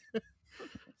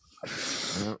 I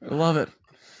love it.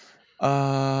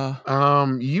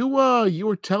 You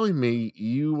were telling me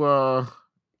you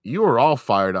were all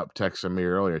fired up texting me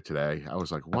earlier today. I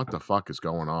was like, what the fuck is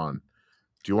going on?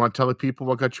 Do you want to tell the people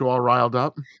what got you all riled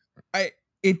up?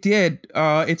 It did.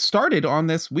 It started on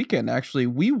this weekend, actually.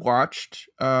 We watched,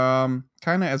 kind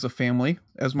of as a family,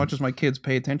 as much as my kids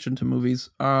pay attention to movies,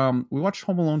 we watched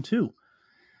Home Alone 2.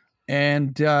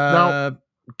 And now,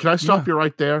 can I stop you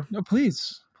right there? No,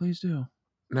 please do.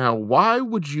 Now, why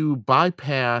would you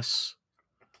bypass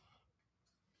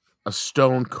a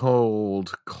stone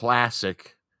cold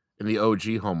classic in the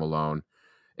OG Home Alone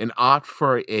and opt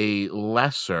for a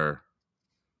lesser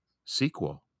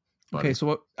sequel? Buddy? Okay,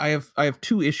 so I have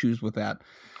two issues with that.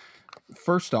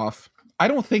 First off, I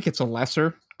don't think it's a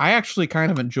lesser. I actually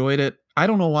kind of enjoyed it. I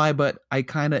don't know why, but I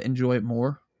kind of enjoy it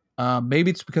more.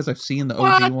 Maybe it's because I've seen the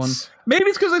What? OG one. Maybe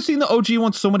it's because I've seen the OG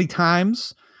one so many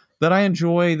times that I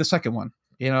enjoy the second one.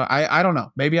 I don't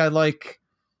know. Maybe I like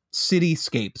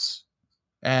cityscapes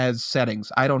as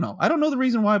settings. I don't know. I don't know the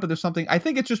reason why, but there's something. I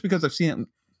think it's just because I've seen it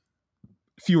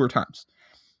fewer times.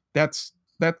 That's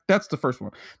the first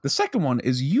one. The second one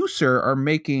is you, sir, are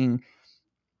making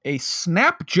a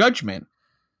snap judgment,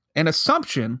 an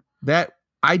assumption that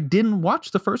I didn't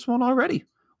watch the first one already,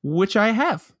 which I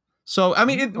have. So I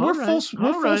mean, we're full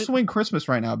swing Christmas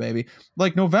right now, baby.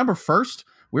 Like November 1st,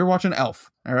 we're watching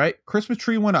Elf. All right, Christmas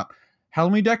tree went up,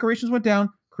 Halloween decorations went down,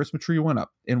 Christmas tree went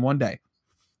up in one day.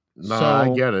 No,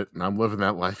 I get it, and I'm living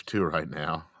that life too right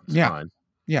now. It's fine.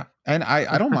 Yeah, and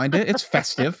I don't mind it. It's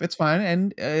festive. It's fine,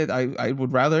 and I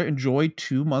would rather enjoy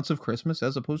 2 months of Christmas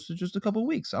as opposed to just a couple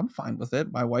weeks. I'm fine with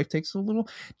it. My wife takes a little.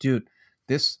 Dude,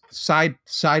 this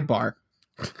sidebar.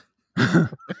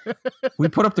 We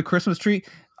put up the Christmas tree.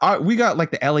 We got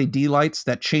like the LED lights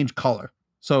that change color,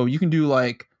 so you can do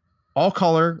like all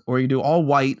color, or you do all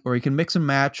white, or you can mix and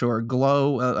match, or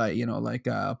glow, like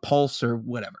pulse or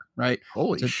whatever. Right?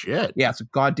 Holy shit! Yeah, it's a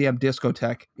goddamn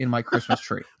discotheque in my Christmas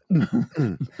tree.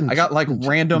 I got like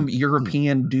random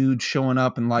European dudes showing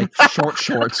up in like short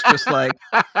shorts, just like,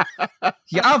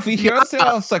 yeah, we hear it's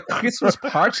a Christmas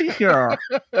party here.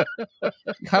 You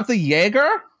have the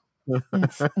Jaeger?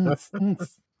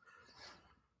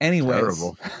 Anyways.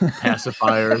 Terrible.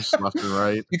 Pacifiers left and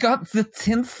right. You got the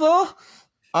tinsel?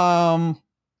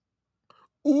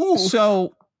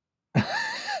 So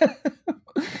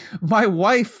my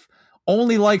wife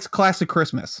only likes classic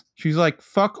Christmas. She's like,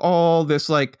 fuck all this,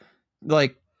 like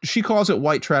she calls it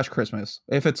white trash Christmas.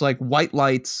 If it's like white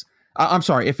lights, I'm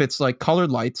sorry, if it's like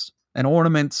colored lights and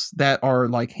ornaments that are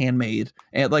like handmade,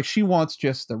 and like she wants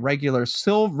just the regular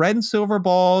red and silver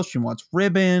balls. She wants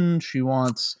ribbon. She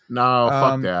wants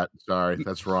fuck that. Sorry,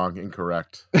 that's wrong.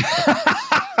 Incorrect.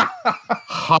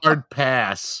 Hard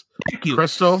pass. Thank you,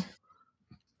 Crystal.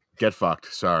 Get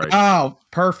fucked. Sorry. Oh,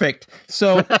 perfect.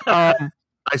 So I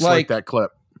like that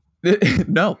clip.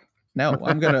 No,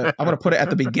 I'm gonna put it at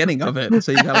the beginning of it,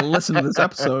 so you gotta listen to this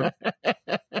episode.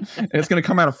 And it's gonna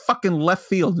come out of fucking left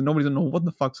field, and nobody's gonna know what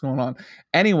the fuck's going on.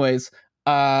 Anyways,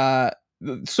 so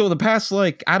the past,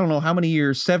 like, I don't know how many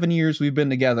years, 7 years we've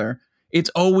been together, it's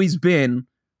always been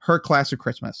her classic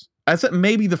Christmas. I said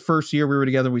maybe the first year we were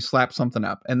together, we slapped something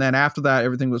up, and then after that,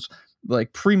 everything was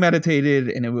like premeditated,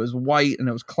 and it was white, and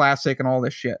it was classic, and all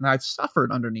this shit. And I've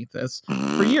suffered underneath this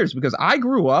for years because I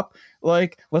grew up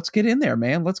like, let's get in there,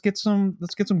 man. Let's get some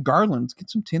garlands,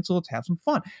 get some tinsel, let's have some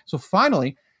fun. So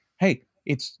finally, hey,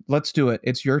 let's do it.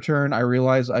 It's your turn. I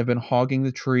realize I've been hogging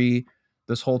the tree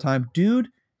this whole time, dude.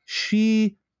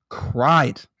 She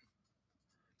cried.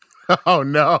 Oh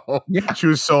no! Yeah, she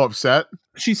was so upset.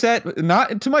 She said,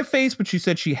 not to my face, but she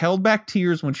said she held back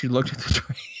tears when she looked at the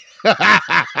tree.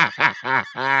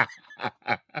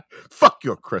 Fuck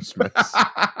your Christmas.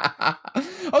 I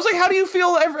was like, how do you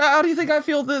feel? How do you think I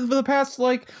feel for the past,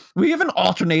 like, we haven't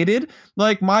alternated.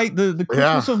 Like the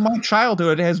Christmas of my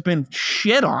childhood has been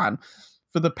shit on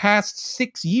for the past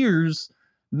 6 years.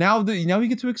 Now you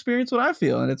get to experience what I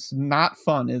feel, and it's not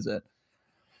fun, is it?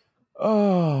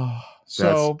 Oh, so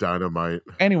that's dynamite.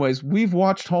 Anyways, we've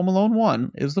watched Home Alone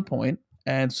 1 is the point,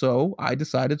 and so I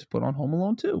decided to put on Home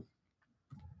Alone 2.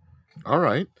 All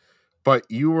right. But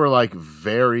you were like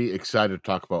very excited to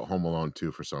talk about Home Alone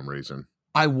 2 for some reason.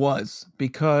 I was,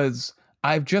 because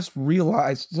I've just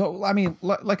realized. So, I mean,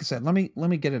 like I said, let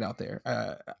me get it out there.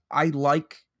 I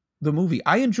like the movie.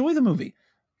 I enjoy the movie.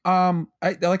 Like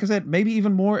I said, maybe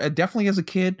even more, definitely as a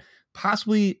kid,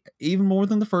 possibly even more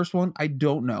than the first one. I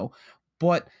don't know.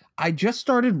 But I just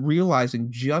started realizing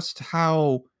just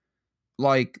how,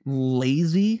 like,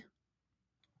 lazy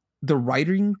the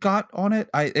writing got on it.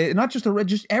 Not just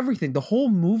just everything, the whole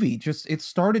movie, just, it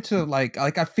started to like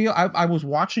I feel I was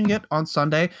watching it on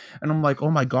Sunday, and I'm like, oh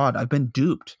my God, I've been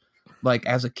duped. Like,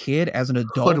 as a kid, as an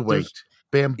adult, hoodwinked,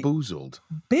 bamboozled,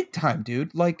 big time,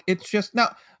 dude. Like, it's just,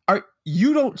 now,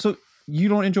 you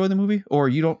don't enjoy the movie, or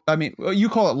you don't, I mean, you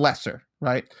call it lesser,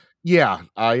 right? Yeah,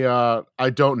 I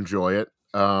don't enjoy it.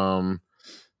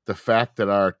 The fact that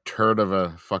our turd of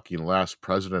a fucking last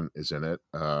president is in it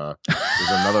is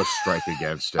another strike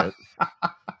against it.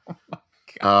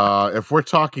 If we're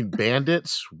talking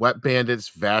bandits, wet bandits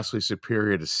vastly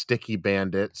superior to sticky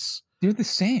bandits. They're the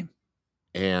same.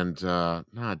 And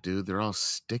nah, dude, they're all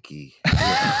sticky.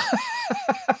 Yeah.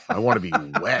 I want to be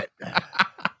wet.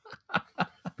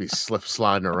 Be slip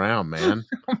sliding around, man.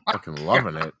 Fucking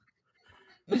loving it.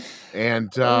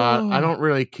 And I don't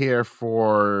really care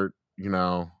for,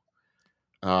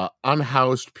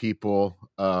 unhoused people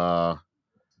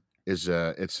it's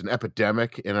an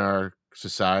epidemic in our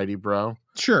society, bro.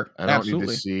 Sure, I don't need to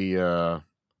absolutely. see I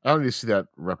don't need to see that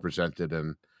represented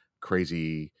in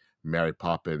crazy Mary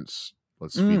Poppins.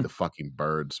 Let's feed Mm. the fucking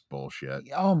birds bullshit.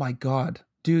 Oh my god,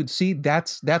 dude. See,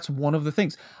 that's one of the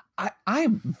things.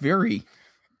 I'm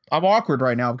awkward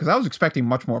right now because I was expecting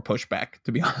much more pushback,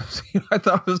 to be honest with you. I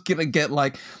thought I was gonna get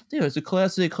like, dude, it's a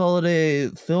classic holiday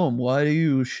film. Why are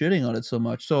you shitting on it so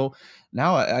much? So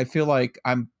now I feel like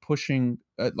I'm pushing.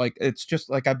 Like it's just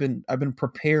like I've been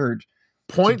prepared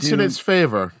to Points in do. its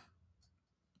favor.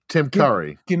 Tim Give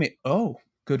Curry. give me. Oh,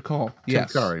 good call. Tim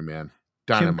Yes, Curry, man.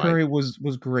 Tim Dynamite. Curry was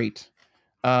great.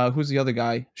 Who's the other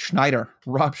guy? Schneider.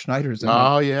 Rob Schneider's in it.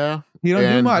 Oh yeah. He don't do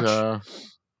And much.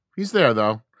 he's there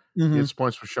though. He Mm-hmm. gets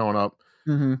points for showing up.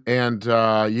 Mm-hmm. And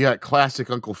you got classic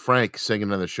Uncle Frank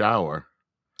singing in the shower.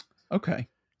 Okay.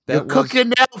 You're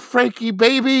cooking now, Frankie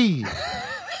baby.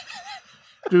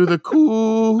 Do the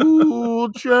cool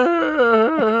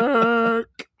jerk.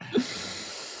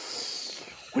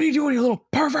 What are you doing, you little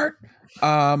pervert?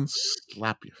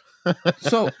 Slap you.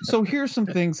 So here's some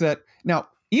things that now,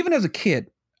 even as a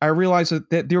kid, I realized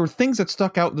that there were things that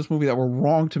stuck out in this movie that were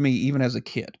wrong to me even as a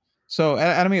kid. So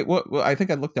I mean, what I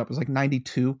think I looked up was like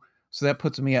 92, so that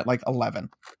puts me at like 11.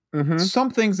 Mm-hmm. Some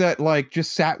things that like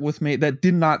just sat with me that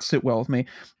did not sit well with me.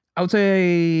 I would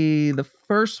say the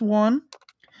first one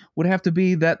would have to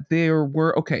be that there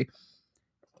were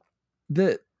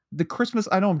the Christmas.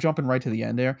 I know I'm jumping right to the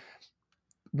end there.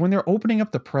 When they're opening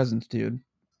up the presents, dude,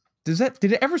 did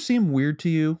it ever seem weird to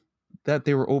you that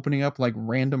they were opening up like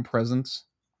random presents?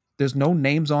 There's no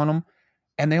names on them,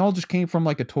 and they all just came from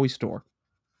like a toy store.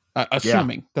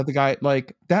 Assuming that the guy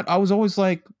like that, I was always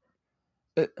like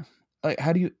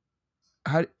how do you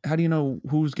know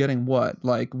who's getting what?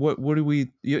 Like what do we?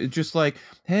 It's just like,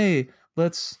 hey,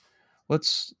 let's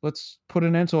put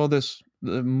an end to all this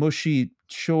mushy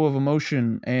show of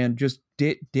emotion and just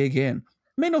dig in. It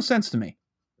made no sense to me.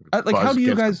 Like, Buzz how do you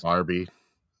gets the guys? Barbie.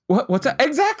 What's that?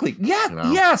 Exactly. Yeah. You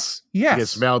know? Yes. He gets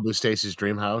Yes. Malibu Stacy's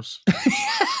dream house.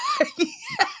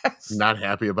 Yes. Not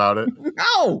happy about it.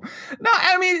 No.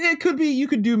 I mean, it could be. You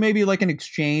could do maybe like an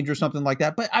exchange or something like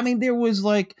that. But I mean, there was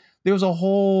a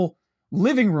whole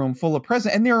living room full of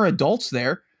presents, and there are adults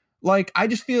there. Like, I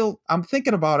just feel I'm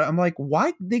thinking about it. I'm like,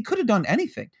 why they could have done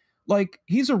anything. Like,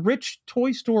 he's a rich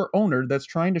toy store owner that's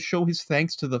trying to show his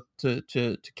thanks to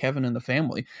Kevin and the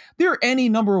family. There are any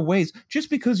number of ways. Just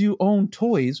because you own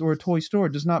toys or a toy store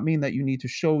does not mean that you need to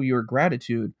show your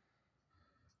gratitude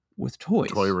with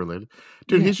toys. Toy related.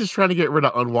 Dude, he's just trying to get rid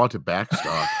of unwanted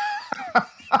backstock.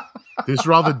 These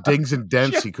are all the dings and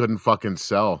dents he couldn't fucking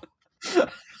sell.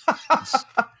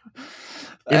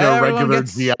 In a regular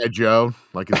G.I. Joe,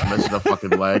 like it's missing a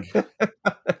fucking leg.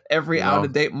 Every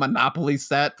out-of-date Monopoly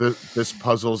set. This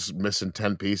puzzle's missing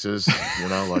 10 pieces.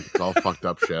 Like it's all fucked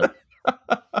up shit.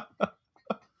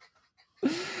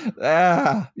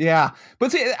 Yeah.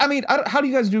 But see, I mean, how do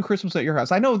you guys do Christmas at your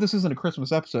house? I know this isn't a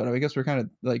Christmas episode. I guess we're kind of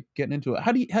like getting into it.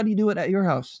 How do you do it at your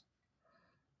house?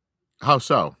 How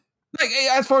so? Like,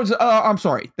 as far as I'm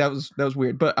sorry, that was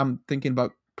weird. But I'm thinking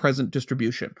about present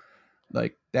distribution,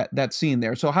 like that scene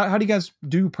there. So how do you guys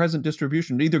do present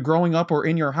distribution, either growing up or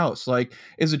in your house? Like,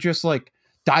 is it just like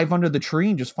dive under the tree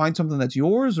and just find something that's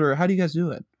yours, or how do you guys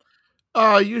do it?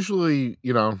 Usually,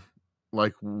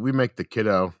 like we make the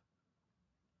kiddo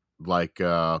like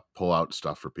pull out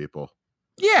stuff for people.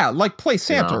 Yeah, like play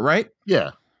Santa, right?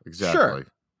 Yeah, exactly.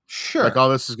 Sure. Like,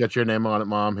 this has got your name on it,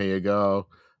 Mom. Here you go.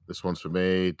 This one's for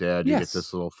me. Dad, you get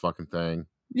this little fucking thing.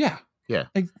 Yeah. Yeah.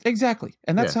 Exactly.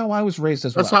 And that's how I was raised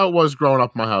as well. That's how it was growing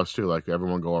up in my house too. Like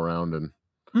everyone go around and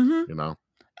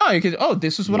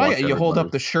this is what I get. You hold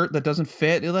up the shirt that doesn't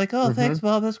fit. You're like, oh, thanks,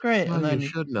 Bob. That's great. Oh, and then you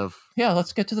shouldn't have. Yeah,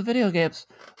 let's get to the video games.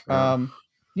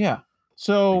 Yeah.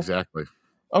 So exactly.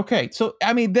 Okay. So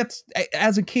I mean, that's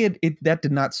as a kid, that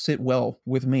did not sit well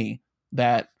with me.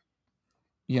 That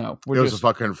it was a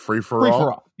fucking free for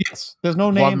all. Yes. There's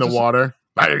no name. In the water.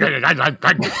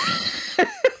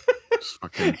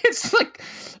 It's like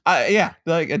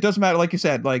like it doesn't matter, like you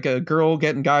said, like a girl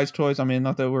getting guys toys. I mean,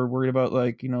 not that we're worried about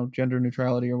like gender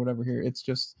neutrality or whatever here. It's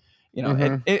just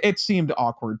it seemed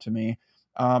awkward to me.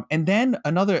 And then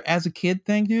another, as a kid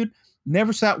thing, dude,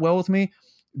 never sat well with me,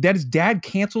 that his dad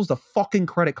cancels the fucking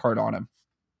credit card on him.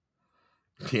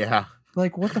 Yeah,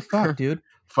 like what the fuck, dude.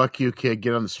 Fuck you, kid.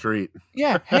 Get on the street.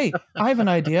 Yeah. Hey, I have an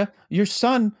idea. Your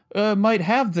son might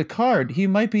have the card. He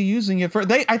might be using it for.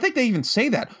 I think they even say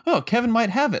that. Oh, Kevin might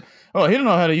have it. Oh, he didn't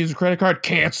know how to use a credit card.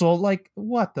 Cancel. Like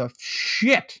what the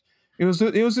shit? It was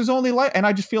his only life, and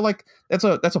I just feel like that's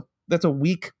a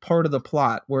weak part of the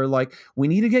plot where like we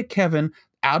need to get Kevin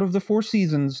out of the Four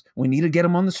Seasons. We need to get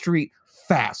him on the street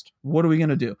fast. What are we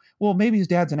gonna do? Well, maybe his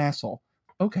dad's an asshole.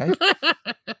 Okay,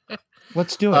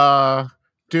 let's do it.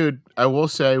 Dude, I will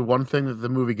say one thing that the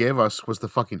movie gave us was the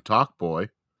fucking Talk Boy.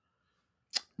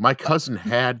 My cousin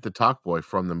had the Talk Boy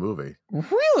from the movie.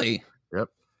 Really? Yep.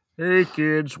 Hey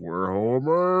kids, we're home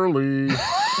early.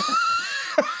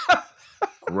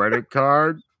 Credit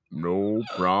card, no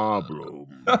problem.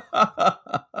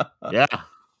 Yeah.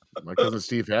 My cousin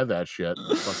Steve had that shit.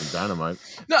 Fucking dynamite.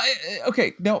 No,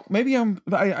 okay. No, maybe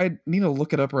I need to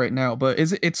look it up right now. But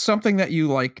it's something that you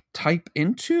like type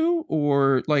into,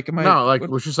 or like am I? No, like it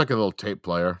was just like a little tape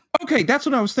player. Okay, that's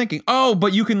what I was thinking. Oh,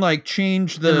 but you can like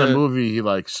change In the movie, he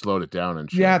like slowed it down and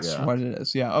shit. That's what it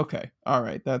is. Yeah. Okay. All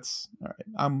right. That's all right.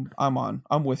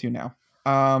 I'm with you now.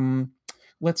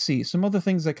 Let's see some other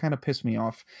things that kind of piss me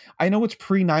off. I know it's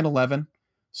pre 9/11,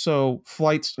 so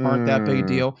flights aren't that big a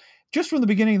deal. Just from the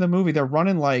beginning of the movie, they're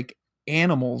running like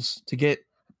animals to get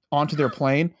onto their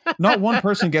plane. Not one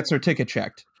person gets their ticket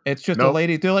checked. It's just a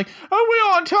lady. They're like, "Are we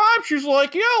on time?" She's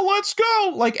like, "Yeah, let's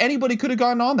go." Like anybody could have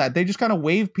gotten on that. They just kind of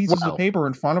wave pieces of paper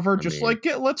in front of her, like,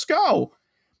 "Yeah, let's go."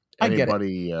 I get it.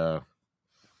 Anybody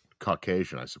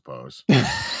Caucasian, I suppose.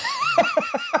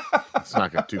 It's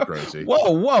not too crazy.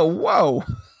 Whoa.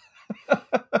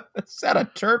 Is that a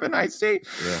turban I see?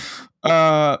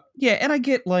 Yeah. Yeah, and I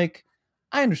get like,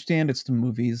 I understand it's the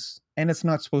movies and it's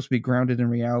not supposed to be grounded in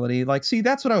reality. Like, see,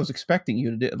 that's what I was expecting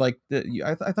you to do. Like,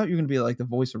 I thought you were gonna be like the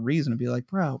voice of reason and be like,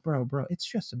 bro, it's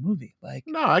just a movie. Like,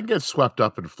 no, I get swept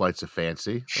up in flights of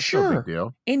fancy. That's sure, no big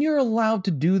deal. And you're allowed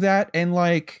to do that. And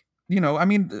like, I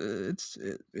mean, they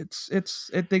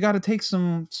got to take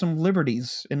some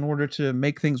liberties in order to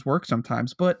make things work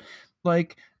sometimes. But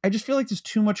like, I just feel like there's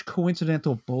too much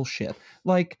coincidental bullshit.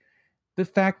 Like the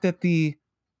fact that the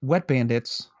Wet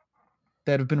Bandits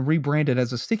that have been rebranded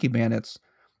as the Sticky Bandits,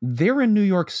 they're in New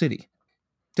York City.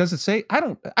 Does it say? I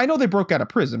know they broke out of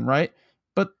prison, right?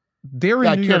 But they're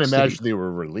in New York City. I can't imagine they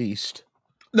were released.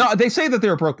 No, they say that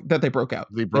they broke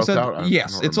out. They broke out?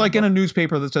 Yes, it's like in a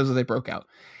newspaper that says that they broke out.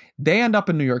 They end up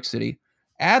in New York City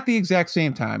at the exact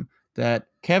same time that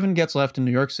Kevin gets left in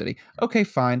New York City. Okay,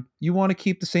 fine. You want to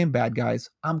keep the same bad guys.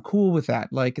 I'm cool with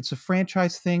that. Like, it's a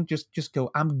franchise thing. Just go.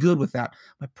 I'm good with that.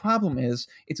 My problem is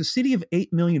it's a city of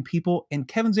 8 million people and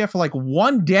Kevin's there for like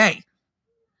one day.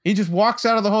 He just walks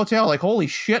out of the hotel like, holy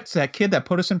shit, it's that kid that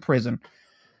put us in prison.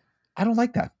 I don't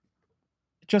like that.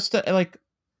 Just like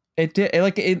it did.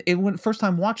 Like it went first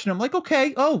time watching it, I'm like,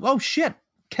 okay. Oh shit.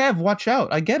 Kev, watch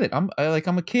out. I get it. I'm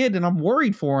a kid and I'm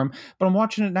worried for him, but I'm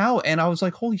watching it now and I was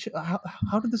like, holy shit,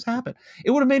 how did this happen?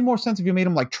 It would have made more sense if you made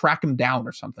him like track him down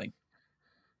or something.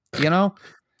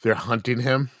 They're hunting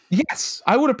him. Yes.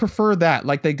 I would have preferred that.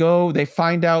 Like they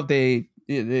find out, they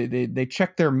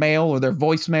check their mail or their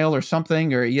voicemail or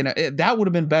something, or, that would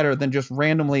have been better than just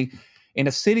randomly in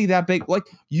a city that big. Like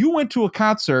you went to a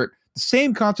concert, the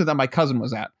same concert that my cousin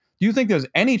was at. Do you think there's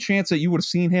any chance that you would have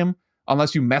seen him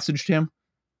unless you messaged him?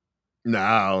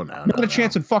 No. Not a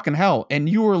chance in fucking hell. And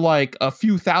you were like a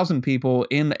few thousand people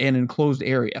in an enclosed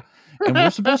area. And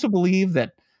we're supposed to believe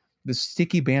that the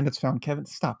Sticky Bandits found Kevin.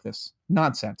 Stop this.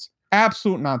 Nonsense.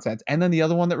 Absolute nonsense. And then the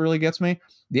other one that really gets me,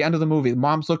 the end of the movie, the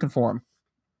mom's looking for him.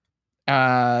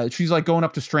 She's like going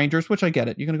up to strangers, which I get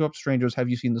it. You're going to go up to strangers. Have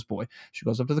you seen this boy? She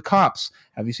goes up to the cops.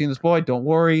 Have you seen this boy? Don't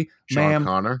worry, ma'am.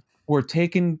 Connor. Have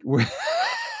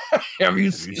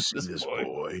you seen this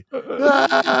boy?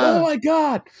 Oh my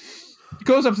God.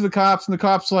 Goes up to the cops and the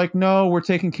cops like, no, we're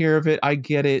taking care of it. I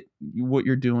get it. What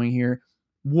you're doing here.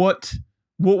 What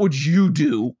would you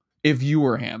do if you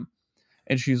were him?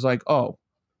 And she's like, oh,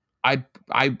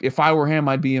 if I were him,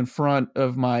 I'd be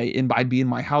I'd be in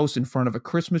my house in front of a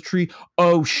Christmas tree.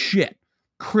 Oh shit.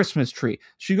 Christmas tree.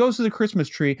 She goes to the Christmas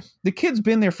tree. The kid's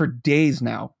been there for days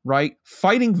now, right?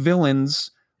 Fighting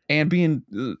villains and being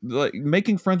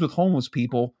making friends with homeless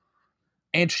people.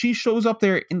 And she shows up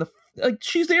there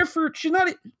he's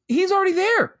already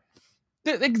there.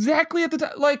 Exactly at the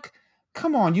time. Like,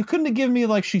 come on. You couldn't have given me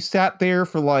like she sat there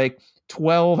for like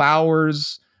 12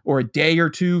 hours or a day or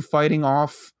two fighting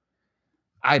off.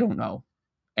 I don't know.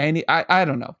 And I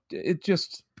don't know. It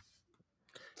just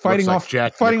fighting off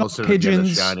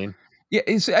pigeons. Yeah,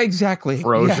 it's exactly.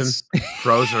 Frozen. Yes.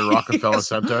 Frozen at Rockefeller Yes.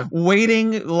 Center.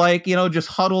 Waiting, like, just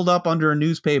huddled up under a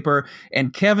newspaper,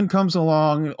 and Kevin comes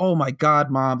along. Oh my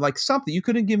God, Mom. Like something. You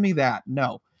couldn't give me that.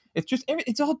 No. It's just,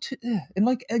 it's all, and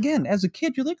like, again, as a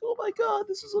kid, you're like, oh my God,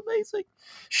 this is amazing.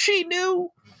 She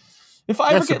knew. If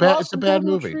I ever get lost, it's a bad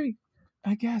movie. Tree,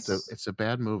 I guess. It's a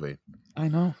bad movie. I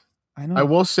know. I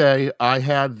will say I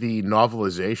had the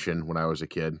novelization when I was a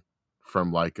kid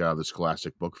from like the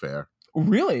Scholastic Book Fair.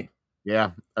 Really?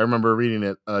 Yeah, I remember reading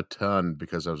it a ton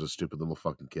because I was a stupid little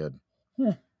fucking kid.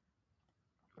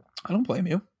 I don't blame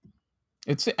you.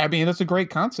 It's a great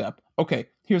concept. Okay,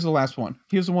 here's the last one.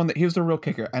 Here's the real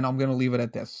kicker, and I'm gonna leave it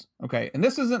at this. Okay, and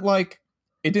this isn't like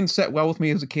it didn't set well with me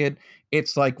as a kid.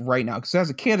 It's like right now, because as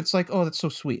a kid, it's like, oh, that's so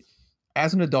sweet.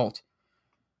 As an adult,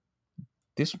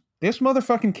 this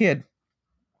motherfucking kid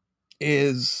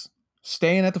is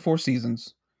staying at the Four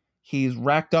Seasons. He's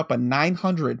racked up a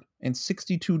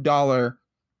 $962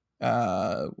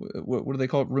 what do they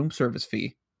call it, room service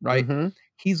fee, right? Mm-hmm.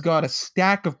 He's got a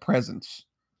stack of presents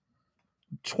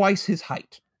twice his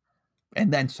height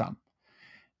and then some,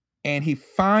 and he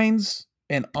finds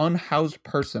an unhoused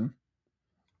person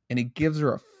and he gives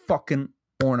her a fucking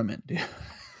ornament, dude.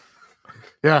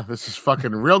 Yeah, this is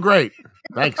fucking real great.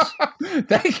 Thanks.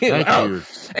 Thank you. Thank you And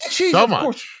she's so of much.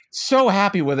 course so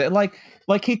happy with it. Like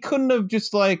he couldn't have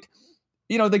just like,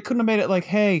 they couldn't have made it like,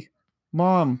 hey,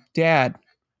 mom, dad,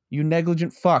 you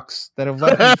negligent fucks that have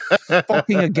let me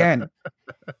fucking again.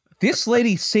 This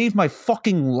lady saved my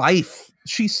fucking life.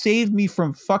 She saved me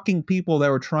from fucking people that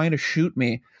were trying to shoot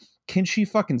me. Can she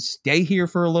fucking stay here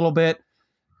for a little bit?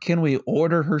 Can we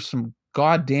order her some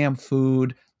goddamn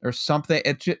food or something?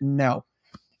 It just, no.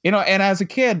 And as a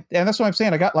kid, and that's what I'm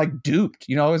saying, I got like duped.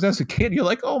 As a kid, you're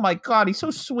like, oh my God, he's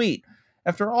so sweet.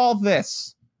 After all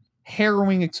this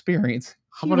harrowing experience.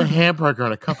 How about a hamburger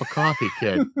and a cup of coffee,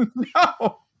 kid?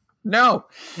 No.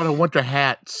 What a winter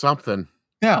hat, something.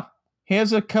 No.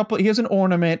 Here's an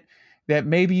ornament that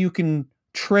maybe you can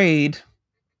trade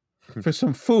for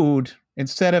some food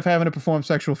instead of having to perform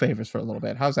sexual favors for a little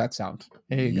bit. How's that sound?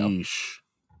 There you go.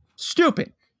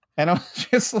 Stupid. And I was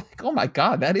just like, oh my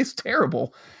God, that is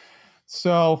terrible.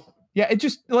 So yeah, it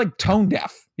just like tone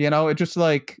deaf, it just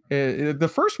like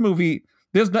the first movie,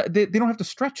 they don't have to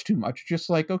stretch too much. Just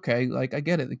like, okay, like I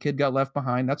get it. The kid got left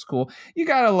behind. That's cool. You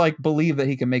got to like believe that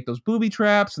he can make those booby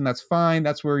traps, and that's fine.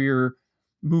 That's where your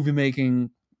movie making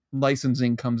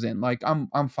licensing comes in. Like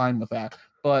I'm fine with that.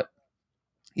 But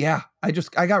yeah, I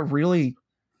got really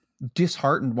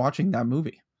disheartened watching that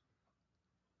movie.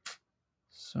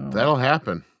 So that'll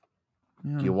happen.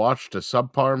 Yeah. You watched a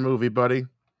subpar movie, buddy.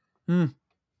 But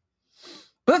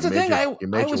that's the thing. You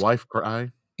made your wife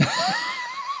cry.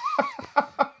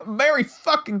 Merry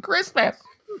fucking Christmas.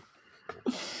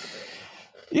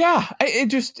 Yeah, it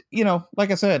just, like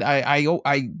I said,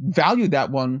 I valued that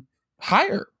one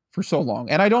higher for so long,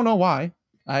 and I don't know why.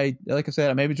 Like I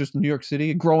said, maybe just New York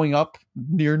City, growing up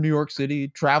near New York City,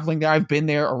 traveling there. I've been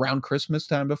there around Christmas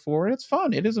time before, and it's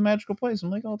fun. It is a magical place.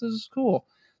 I'm like, oh, this is cool.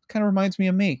 It kind of reminds me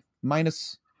of me,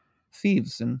 minus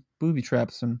thieves and booby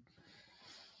traps and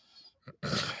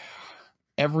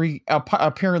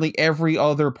apparently every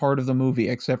other part of the movie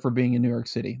except for being in New York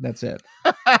City. That's it.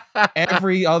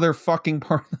 Every other fucking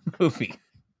part of the movie,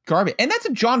 garbage. And that's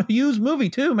a John Hughes movie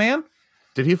too, man.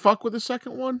 Did he fuck with the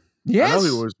second one? Yes. I know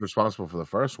he was responsible for the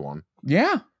first one.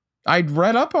 Yeah, I'd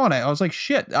read up on it. I was like,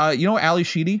 shit. Ali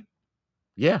Sheedy?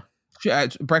 Yeah.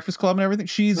 Breakfast Club and everything.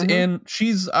 She's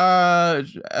she's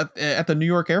at the New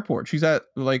York airport. She's at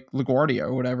like LaGuardia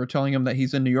or whatever, telling him that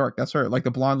he's in New York. That's her, like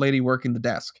the blonde lady working the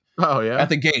desk. Oh yeah, at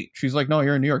the gate. She's like, no,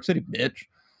 you're in New York City, bitch.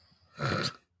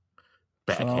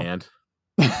 Backhand.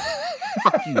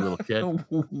 Fuck you, little kid.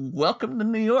 Welcome to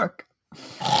New York.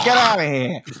 Get out of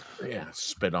here. Yeah,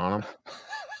 spit on him.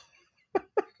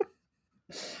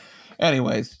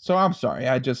 Anyways, so I'm sorry.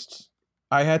 I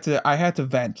had to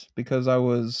vent because I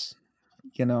was,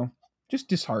 just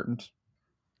disheartened.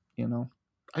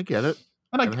 I get it.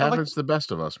 And it happens to the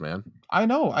best of us, man. I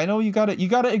know. You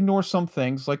gotta ignore some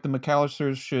things. Like the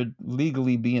McAllisters should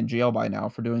legally be in jail by now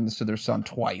for doing this to their son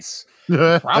twice.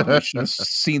 Probably should have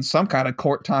seen some kind of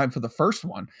court time for the first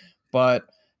one, but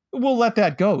we'll let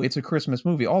that go. It's a Christmas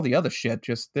movie. All the other shit,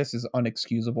 this is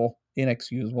inexcusable.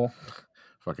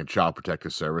 Fucking Child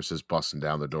Protective Services busting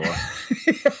down the door.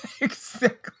 Yeah,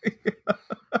 exactly.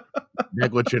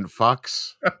 Negligent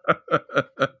fucks.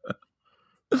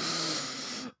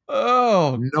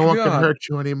 Oh, no one can hurt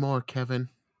you anymore, Kevin.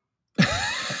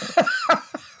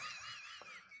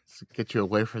 Get you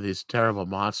away from these terrible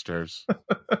monsters.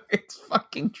 It's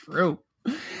fucking true.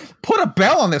 Put a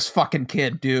bell on this fucking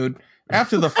kid, dude.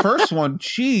 After the first one,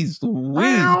 jeez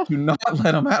Louise, do not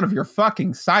let him out of your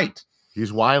fucking sight.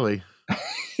 He's wily.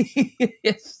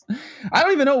 Yes. I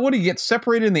don't even know. What, he gets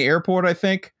separated in the airport, I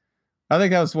think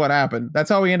that was what happened. That's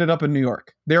how he ended up in New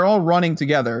York. They're all running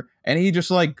together, and he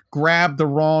just like grabbed the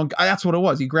wrong, that's what it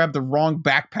was. He grabbed the wrong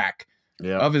backpack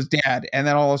of his dad, and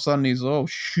then all of a sudden he's, oh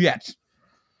shit.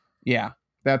 Yeah,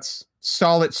 that's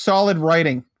solid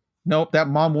writing. Nope, that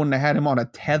mom wouldn't have had him on a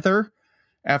tether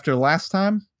after last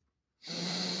time.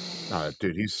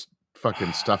 Dude, he's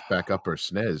fucking stuffed back up her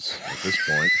sniz at this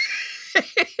point.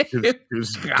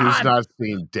 Who's not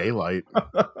seeing daylight?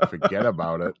 Forget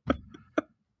about it.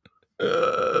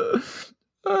 Oh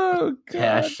God.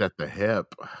 Cash at the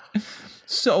hip.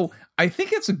 So I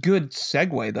think it's a good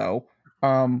segue though,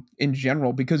 in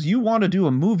general, because you want to do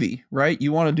a movie, right?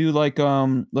 You want to do like a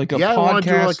podcast. I want to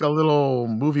do like a little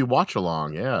movie watch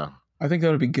along. Yeah, I think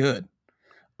that would be good.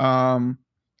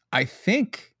 I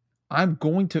think I'm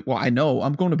going to. Well, I know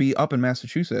I'm going to be up in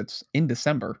Massachusetts in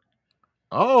December.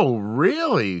 Oh,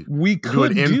 really? We could do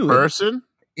it in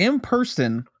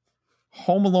person.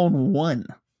 Home Alone 1.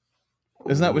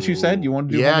 Isn't that what you said? You want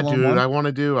to do? Yeah, Home Alone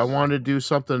dude. 1? I want to do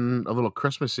something a little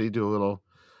Christmassy. Do a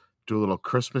little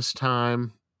Christmas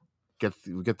time. Get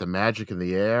the magic in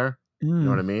the air. You know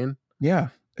what I mean? Yeah,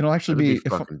 it'll actually be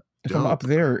if I'm up dope.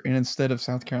 there and instead of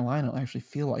South Carolina, it'll actually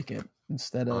feel like it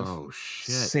instead of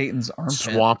Satan's armpit.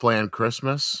 Swampland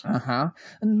Christmas.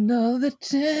 Another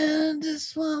tender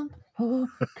swamp for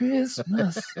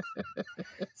Christmas.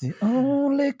 The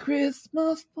only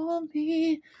Christmas for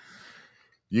me.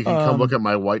 You can come look at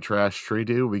my white trash tree,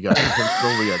 dude. We got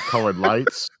tinsel, we got colored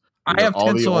lights. I have all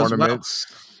tinsel the ornaments.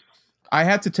 As well. We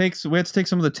had to take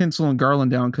some of the tinsel and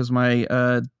garland down because my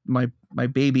my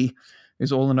baby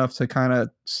is old enough to kind of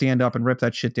stand up and rip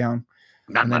that shit down.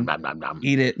 Nom.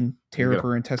 Eat it and tear up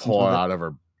her intestines. Pull it out of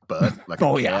her butt like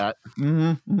a cat.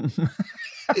 Mm-hmm.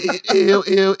 Ew.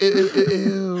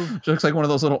 She looks like one of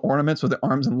those little ornaments where the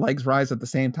arms and legs rise at the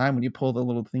same time when you pull the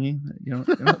little thingy. You know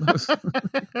those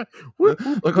look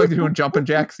like they're doing jumping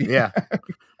jacks. Yeah,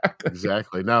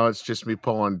 exactly. No, it's just me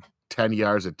pulling 10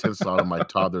 yards of tinsel out of my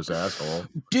toddler's asshole.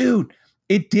 Dude,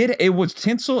 it was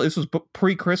tinsel. This was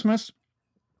pre-Christmas.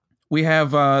 We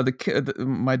have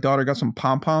my daughter got some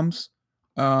pom-poms,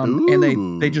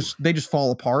 and they just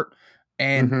fall apart.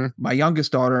 And my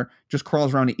youngest daughter just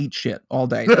crawls around and eats shit all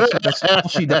day. That's all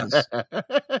she does.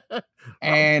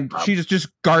 And she just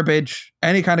garbage,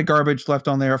 any kind of garbage left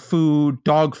on there, food,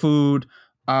 dog food.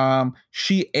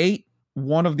 She ate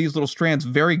one of these little strands,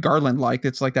 very garland-like.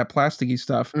 It's like that plasticky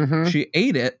stuff. She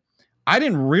ate it. I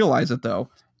didn't realize it though.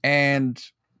 And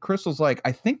Crystal's like,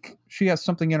 I think she has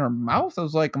something in her mouth. I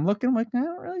was like, I'm looking, I'm like, I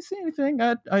don't really see anything.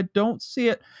 I don't see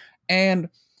it. And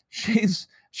she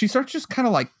starts just kind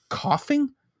of like coughing,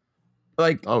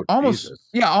 like almost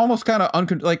kind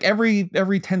of like every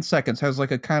 10 seconds has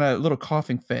like a kind of little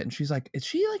coughing fit. And she's like, is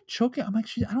she like choking? I'm like,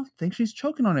 I don't think she's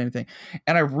choking on anything.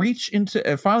 And I reach into,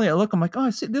 and finally I look, I'm like, oh,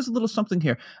 I see there's a little something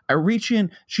here. I reach in,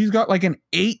 she's got like an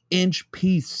 8-inch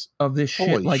piece of this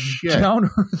shit down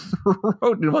her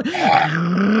throat. And I'm like,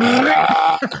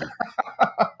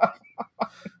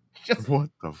 what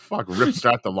the fuck? Rips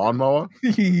out the lawnmower?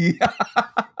 Yeah.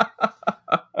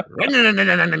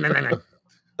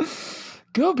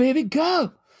 Go, baby,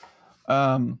 go.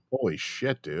 Holy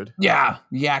shit, dude. Yeah,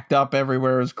 yacked up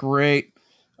everywhere. It was great.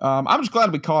 I'm just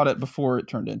glad we caught it before it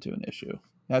turned into an issue.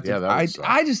 I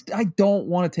don't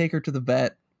want to take her to the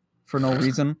vet for no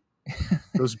reason.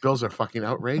 Those bills are fucking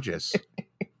outrageous.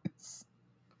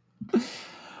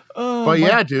 But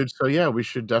yeah, dude. So yeah, we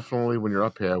should definitely, when you're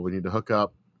up here, we need to hook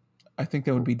up. I think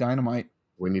that would be dynamite.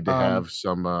 We need to have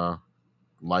some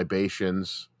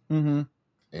libations and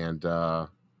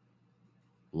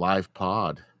live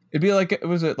pod. It'd be like,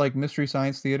 was it like Mystery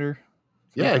Science Theater?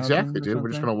 Yeah, exactly, dude. We're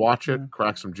just gonna watch it,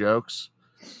 crack some jokes.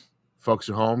 Folks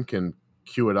at home can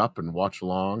cue it up and watch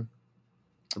along.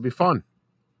 It'll be fun.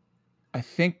 I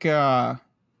think I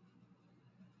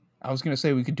was gonna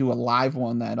say we could do a live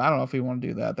one. That I don't know if we want to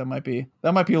do that. That might be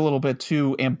a little bit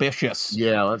too ambitious.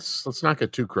 Yeah, let's not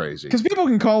get too crazy. Because people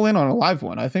can call in on a live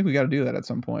one. I think we got to do that at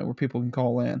some point where people can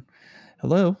call in.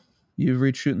 Hello, you've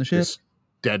reached Shooting the Shit. Just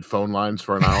dead phone lines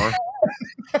for an hour.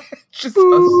 Just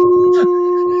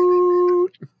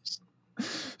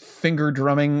finger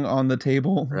drumming on the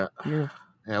table. Yeah.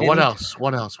 What else?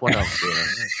 Yeah.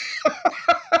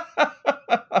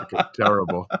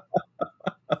 Terrible.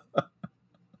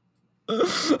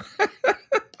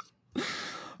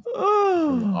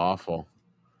 Awful.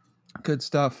 Good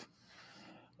stuff.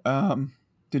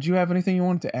 Did you have anything you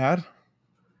wanted to add?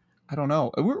 I don't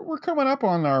know. We're coming up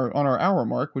on our hour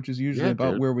mark, which is usually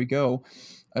about where we go.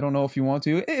 I don't know if you want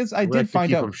to. I did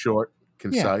find out. Keep them short,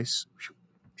 concise. Yeah.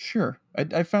 Sure.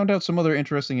 I found out some other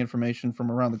interesting information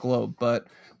from around the globe, but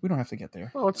we don't have to get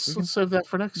there. Well, let's save that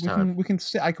for next time. We can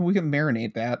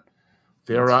marinate that.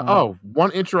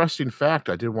 One interesting fact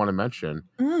I did want to mention.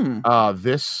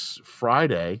 This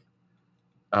Friday,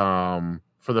 for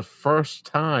the first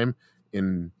time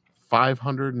in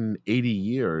 580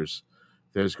 years,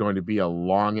 there's going to be a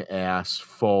long ass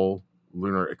full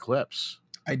lunar eclipse.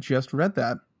 I just read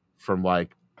that. From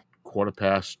like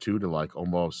 2:15 to like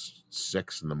almost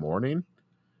 6 in the morning.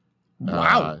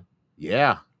 Wow.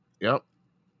 Yeah. Yep.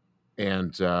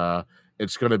 And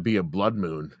it's going to be a blood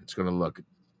moon. It's going to look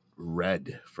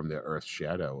red from the Earth's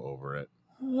shadow over it.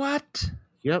 What?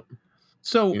 Yep.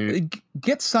 So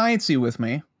get sciencey with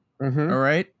me. Mm-hmm. All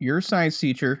right. You're a science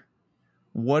teacher.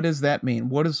 What does that mean?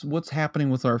 What's happening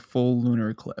with our full lunar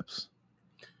eclipse?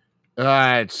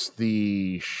 It's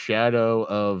the shadow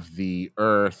of the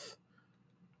Earth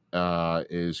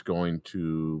is going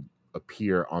to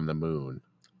appear on the moon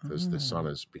because the sun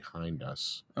is behind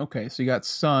us. Okay, so you got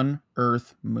sun,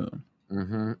 Earth, moon.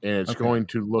 Mm-hmm. And it's going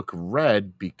to look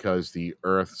red because the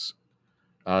Earth's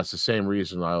it's the same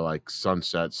reason I like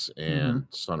sunsets and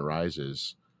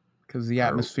sunrises. Because the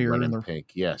atmosphere red and and the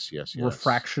pink. Yes.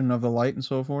 refraction of the light and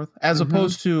so forth. As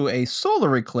opposed to a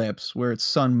solar eclipse where it's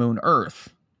sun, moon,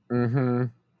 Earth.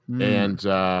 Mm-hmm. And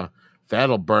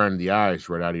that'll burn the eyes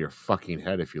right out of your fucking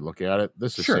head if you look at it.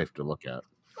 This is safe to look at.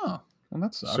 Oh, well,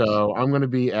 that sucks. So I'm going to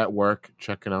be at work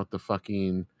checking out the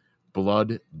fucking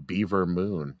blood beaver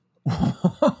moon.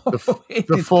 The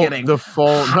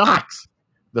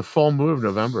full moon of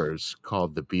November is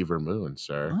called the beaver moon,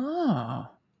 sir. Oh.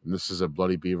 And this is a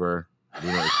bloody beaver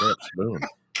lunar eclipse moon.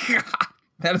 God,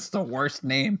 that is the worst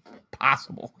name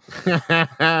possible. Thanks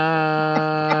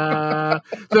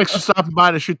for stopping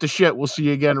by to shoot the shit. We'll see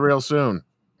you again real soon.